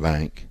sitting in the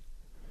bank.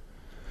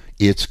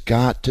 It's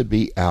got to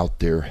be out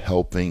there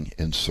helping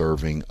and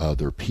serving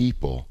other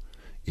people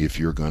if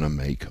you're going to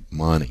make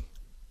money.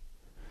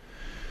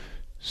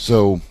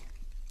 So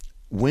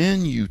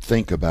when you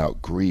think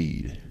about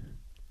greed,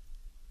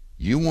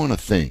 you want to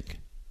think,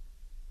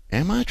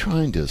 am I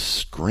trying to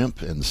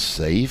scrimp and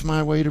save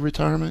my way to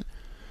retirement?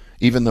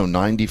 Even though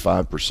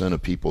 95%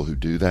 of people who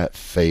do that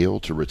fail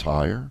to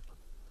retire?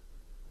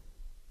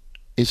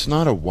 It's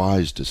not a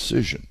wise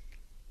decision.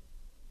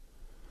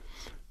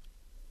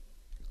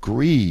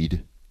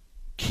 Greed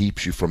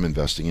keeps you from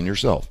investing in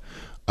yourself.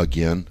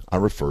 Again, I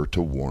refer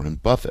to Warren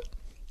Buffett.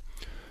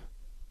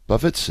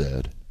 Buffett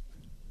said,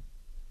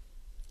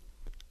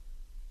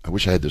 I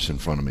wish I had this in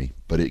front of me,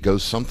 but it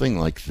goes something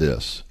like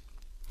this.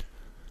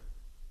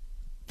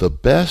 The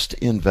best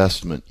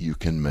investment you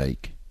can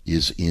make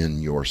is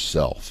in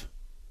yourself.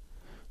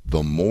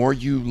 The more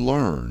you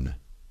learn,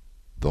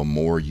 the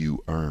more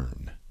you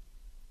earn.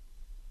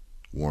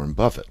 Warren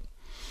Buffett.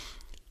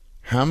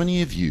 How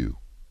many of you,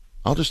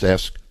 I'll just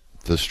ask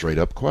the straight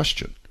up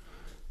question,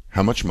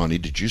 how much money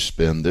did you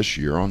spend this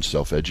year on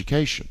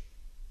self-education?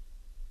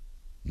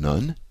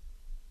 None?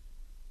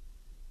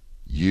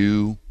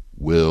 You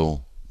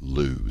will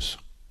lose.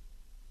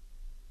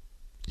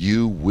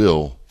 You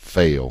will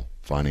fail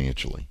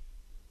financially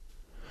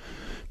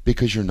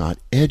because you're not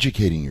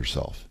educating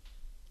yourself.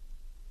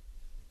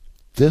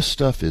 This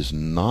stuff is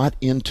not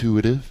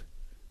intuitive.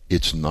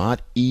 It's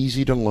not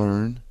easy to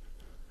learn.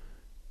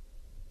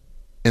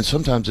 And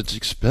sometimes it's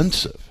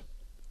expensive.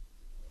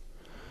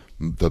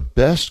 The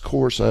best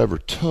course I ever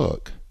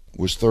took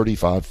was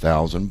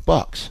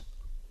 $35,000.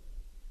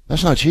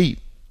 That's not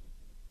cheap.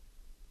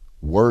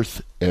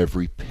 Worth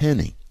every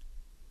penny.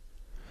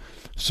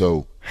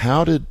 So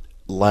how did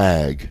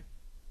lag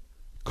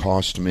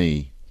cost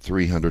me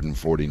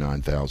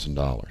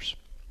 $349,000?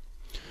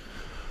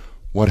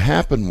 What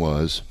happened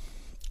was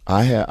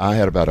I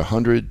had about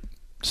 100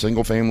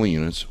 single family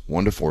units,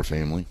 1 to 4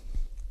 family,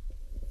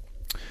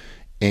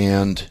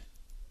 and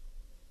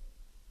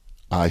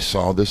I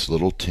saw this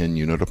little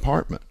 10-unit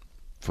apartment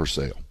for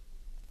sale.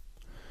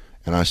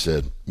 And I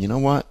said, you know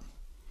what?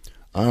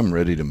 I'm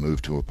ready to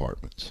move to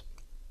apartments.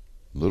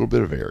 A little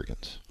bit of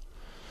arrogance.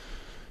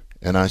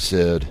 And I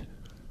said,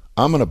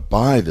 I'm going to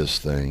buy this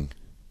thing.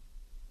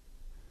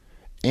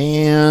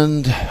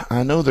 And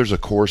I know there's a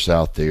course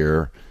out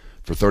there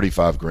for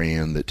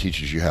 $35,000 that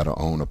teaches you how to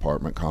own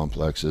apartment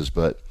complexes,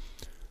 but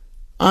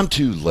I'm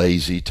too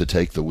lazy to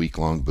take the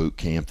week-long boot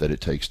camp that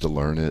it takes to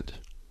learn it.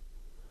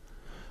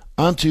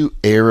 I'm too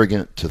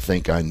arrogant to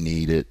think I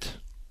need it.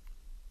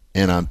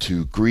 And I'm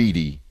too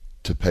greedy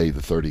to pay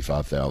the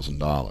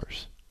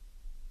 $35,000.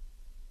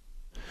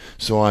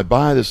 So I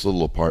buy this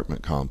little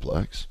apartment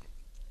complex.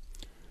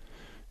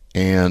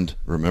 And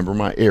remember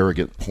my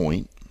arrogant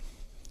point.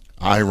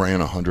 I ran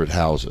 100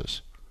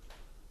 houses.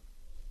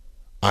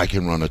 I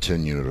can run a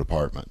 10-unit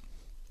apartment.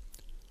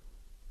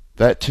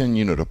 That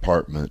 10-unit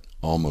apartment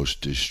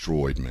almost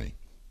destroyed me.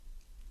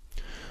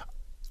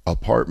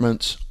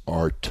 Apartments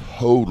are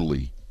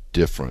totally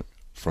different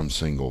from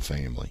single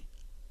family.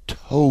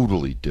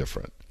 Totally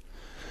different.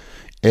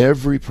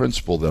 Every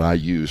principle that I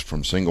used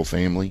from single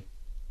family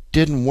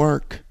didn't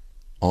work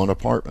on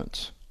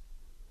apartments.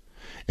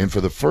 And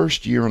for the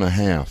first year and a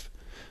half,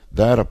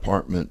 that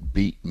apartment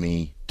beat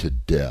me to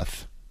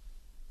death.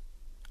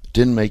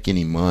 Didn't make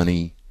any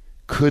money,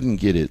 couldn't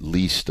get it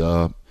leased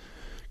up,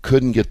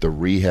 couldn't get the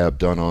rehab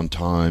done on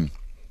time.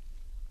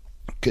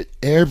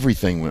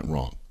 Everything went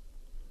wrong.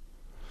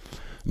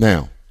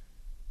 Now,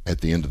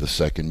 at the end of the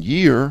second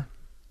year,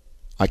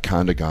 I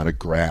kind of got a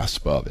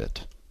grasp of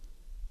it.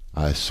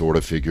 I sort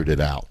of figured it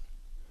out.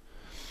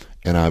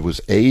 And I was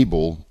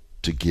able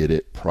to get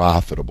it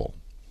profitable.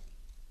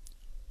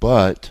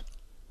 But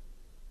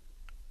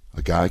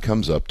a guy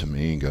comes up to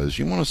me and goes,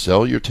 "You want to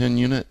sell your 10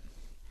 unit?"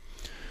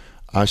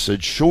 I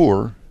said,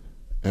 "Sure."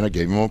 And I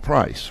gave him a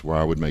price where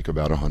I would make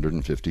about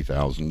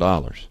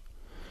 $150,000.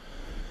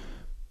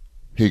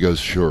 He goes,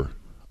 "Sure.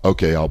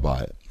 Okay, I'll buy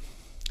it."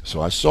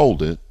 So I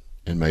sold it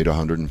and made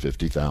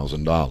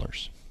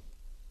 $150,000.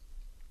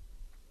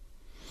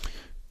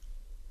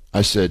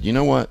 I said, "You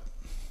know what?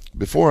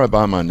 Before I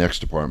buy my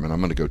next apartment, I'm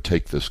going to go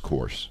take this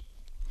course."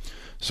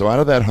 So out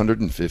of that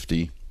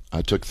 150,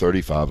 I took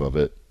 35 of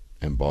it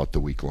and bought the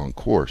week-long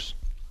course.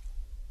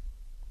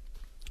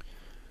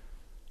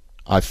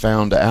 I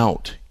found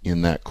out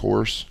in that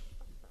course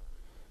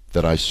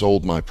that I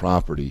sold my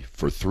property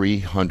for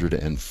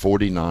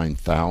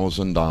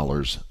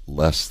 $349,000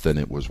 less than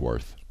it was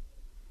worth.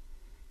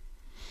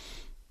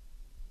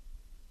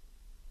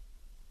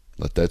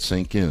 Let that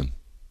sink in.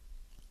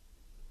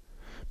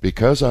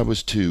 Because I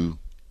was too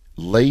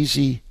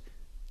lazy,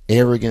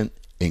 arrogant,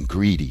 and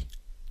greedy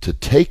to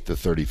take the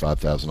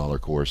 $35,000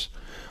 course,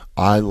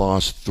 I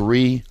lost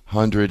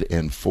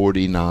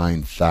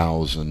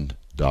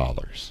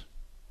 $349,000.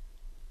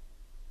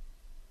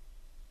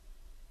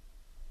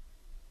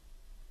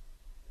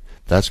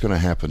 That's going to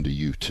happen to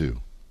you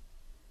too.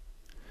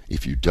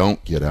 If you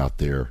don't get out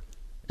there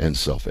and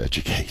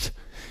self-educate,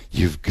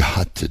 you've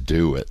got to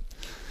do it.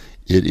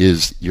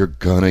 You're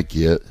going to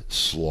get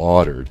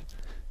slaughtered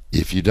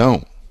if you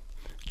don't.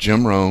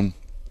 Jim Rohn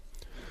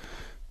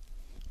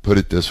put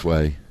it this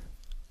way: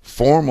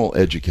 formal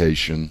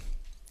education,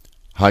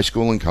 high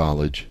school and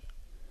college,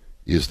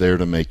 is there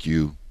to make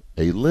you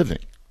a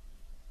living.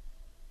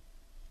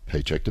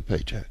 Paycheck to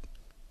paycheck.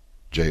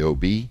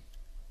 J-O-B,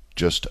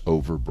 just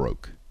over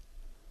broke.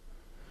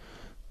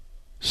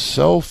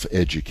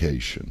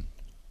 Self-education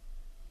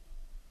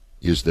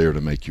is there to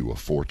make you a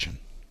fortune.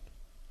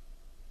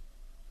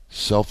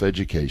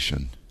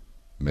 Self-education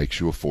makes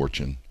you a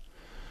fortune.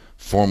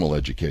 Formal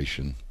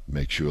education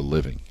makes you a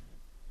living.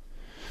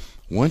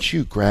 Once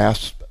you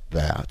grasp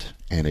that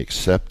and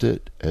accept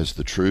it as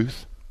the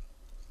truth,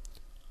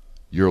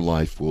 your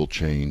life will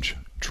change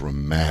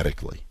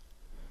dramatically.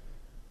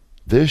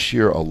 This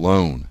year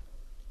alone,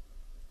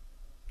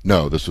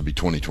 no, this would be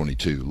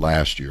 2022,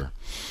 last year,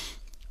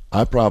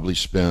 I probably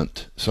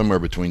spent somewhere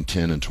between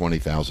 $10,000 and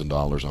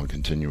 $20,000 on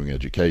continuing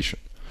education.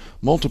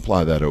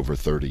 Multiply that over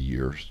 30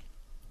 years.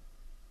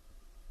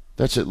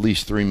 That's at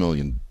least $3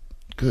 million.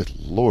 Good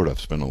Lord,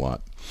 I've spent a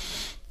lot.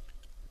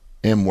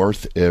 And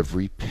worth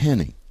every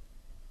penny.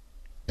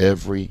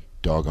 Every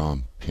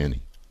doggone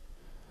penny.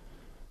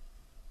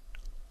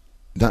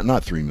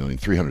 Not 3 million,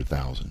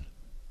 300,000.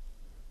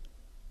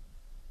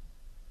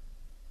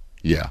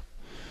 Yeah,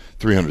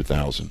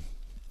 300,000.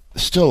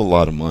 Still a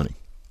lot of money.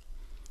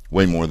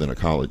 Way more than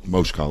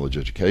most college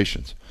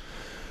educations.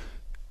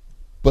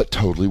 But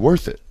totally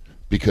worth it.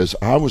 Because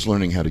I was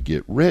learning how to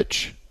get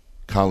rich.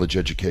 College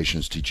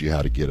educations teach you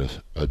how to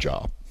get a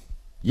job.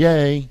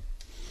 Yay!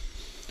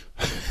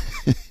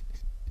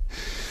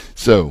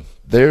 So,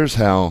 there's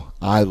how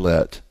I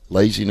let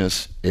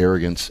laziness,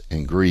 arrogance,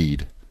 and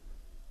greed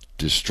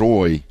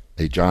destroy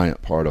a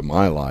giant part of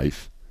my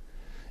life.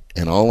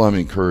 And all I'm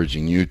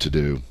encouraging you to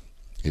do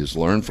is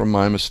learn from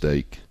my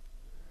mistake,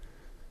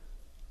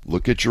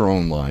 look at your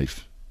own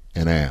life,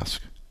 and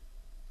ask,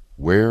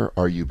 where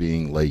are you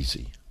being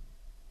lazy?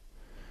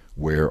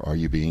 Where are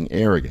you being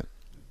arrogant?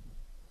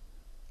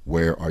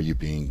 Where are you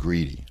being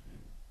greedy?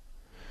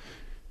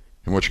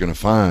 And what you're going to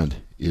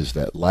find is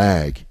that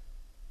lag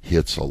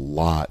hits a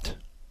lot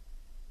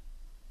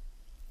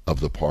of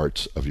the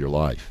parts of your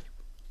life.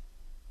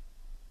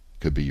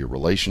 Could be your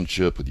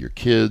relationship with your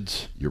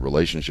kids, your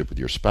relationship with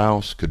your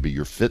spouse, could be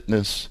your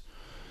fitness,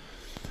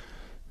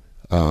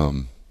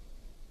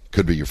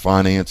 could be your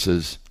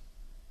finances.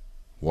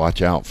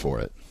 Watch out for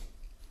it.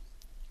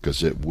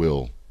 because it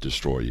will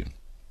destroy you.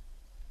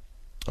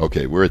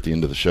 Okay, we're at the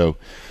end of the show.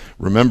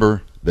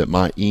 Remember that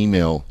my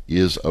email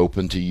is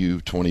open to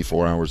you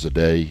 24 hours a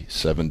day,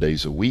 7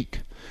 days a week.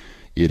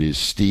 It is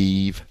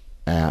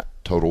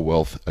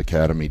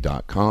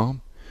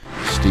steve@totalwealthacademy.com.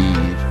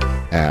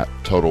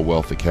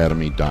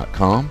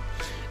 steve@totalwealthacademy.com.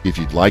 If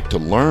you'd like to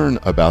learn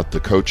about the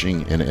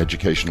coaching and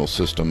educational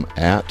system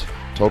at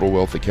Total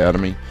Wealth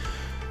Academy,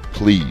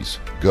 please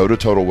go to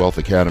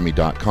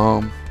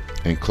totalwealthacademy.com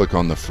and click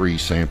on the free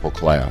sample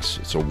class.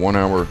 It's a 1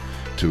 hour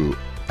to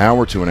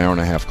an hour and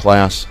a half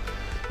class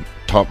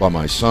taught by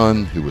my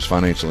son, who was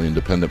financially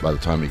independent by the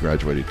time he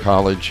graduated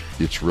college.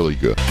 It's really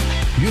good.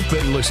 You've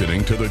been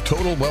listening to the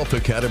Total Wealth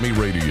Academy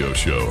radio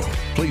show.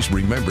 Please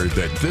remember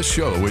that this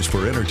show is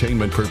for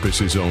entertainment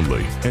purposes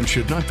only and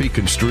should not be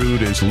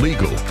construed as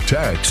legal,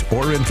 tax,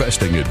 or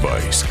investing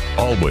advice.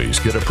 Always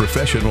get a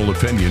professional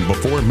opinion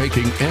before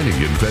making any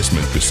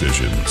investment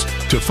decisions.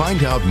 To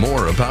find out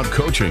more about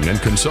coaching and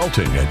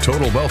consulting at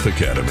Total Wealth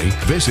Academy,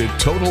 visit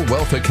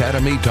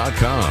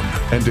TotalWealthAcademy.com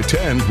and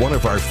attend one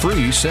of our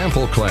free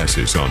sample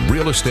classes on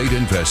real estate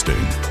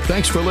investing.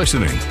 Thanks for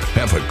listening.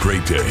 Have a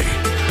great day.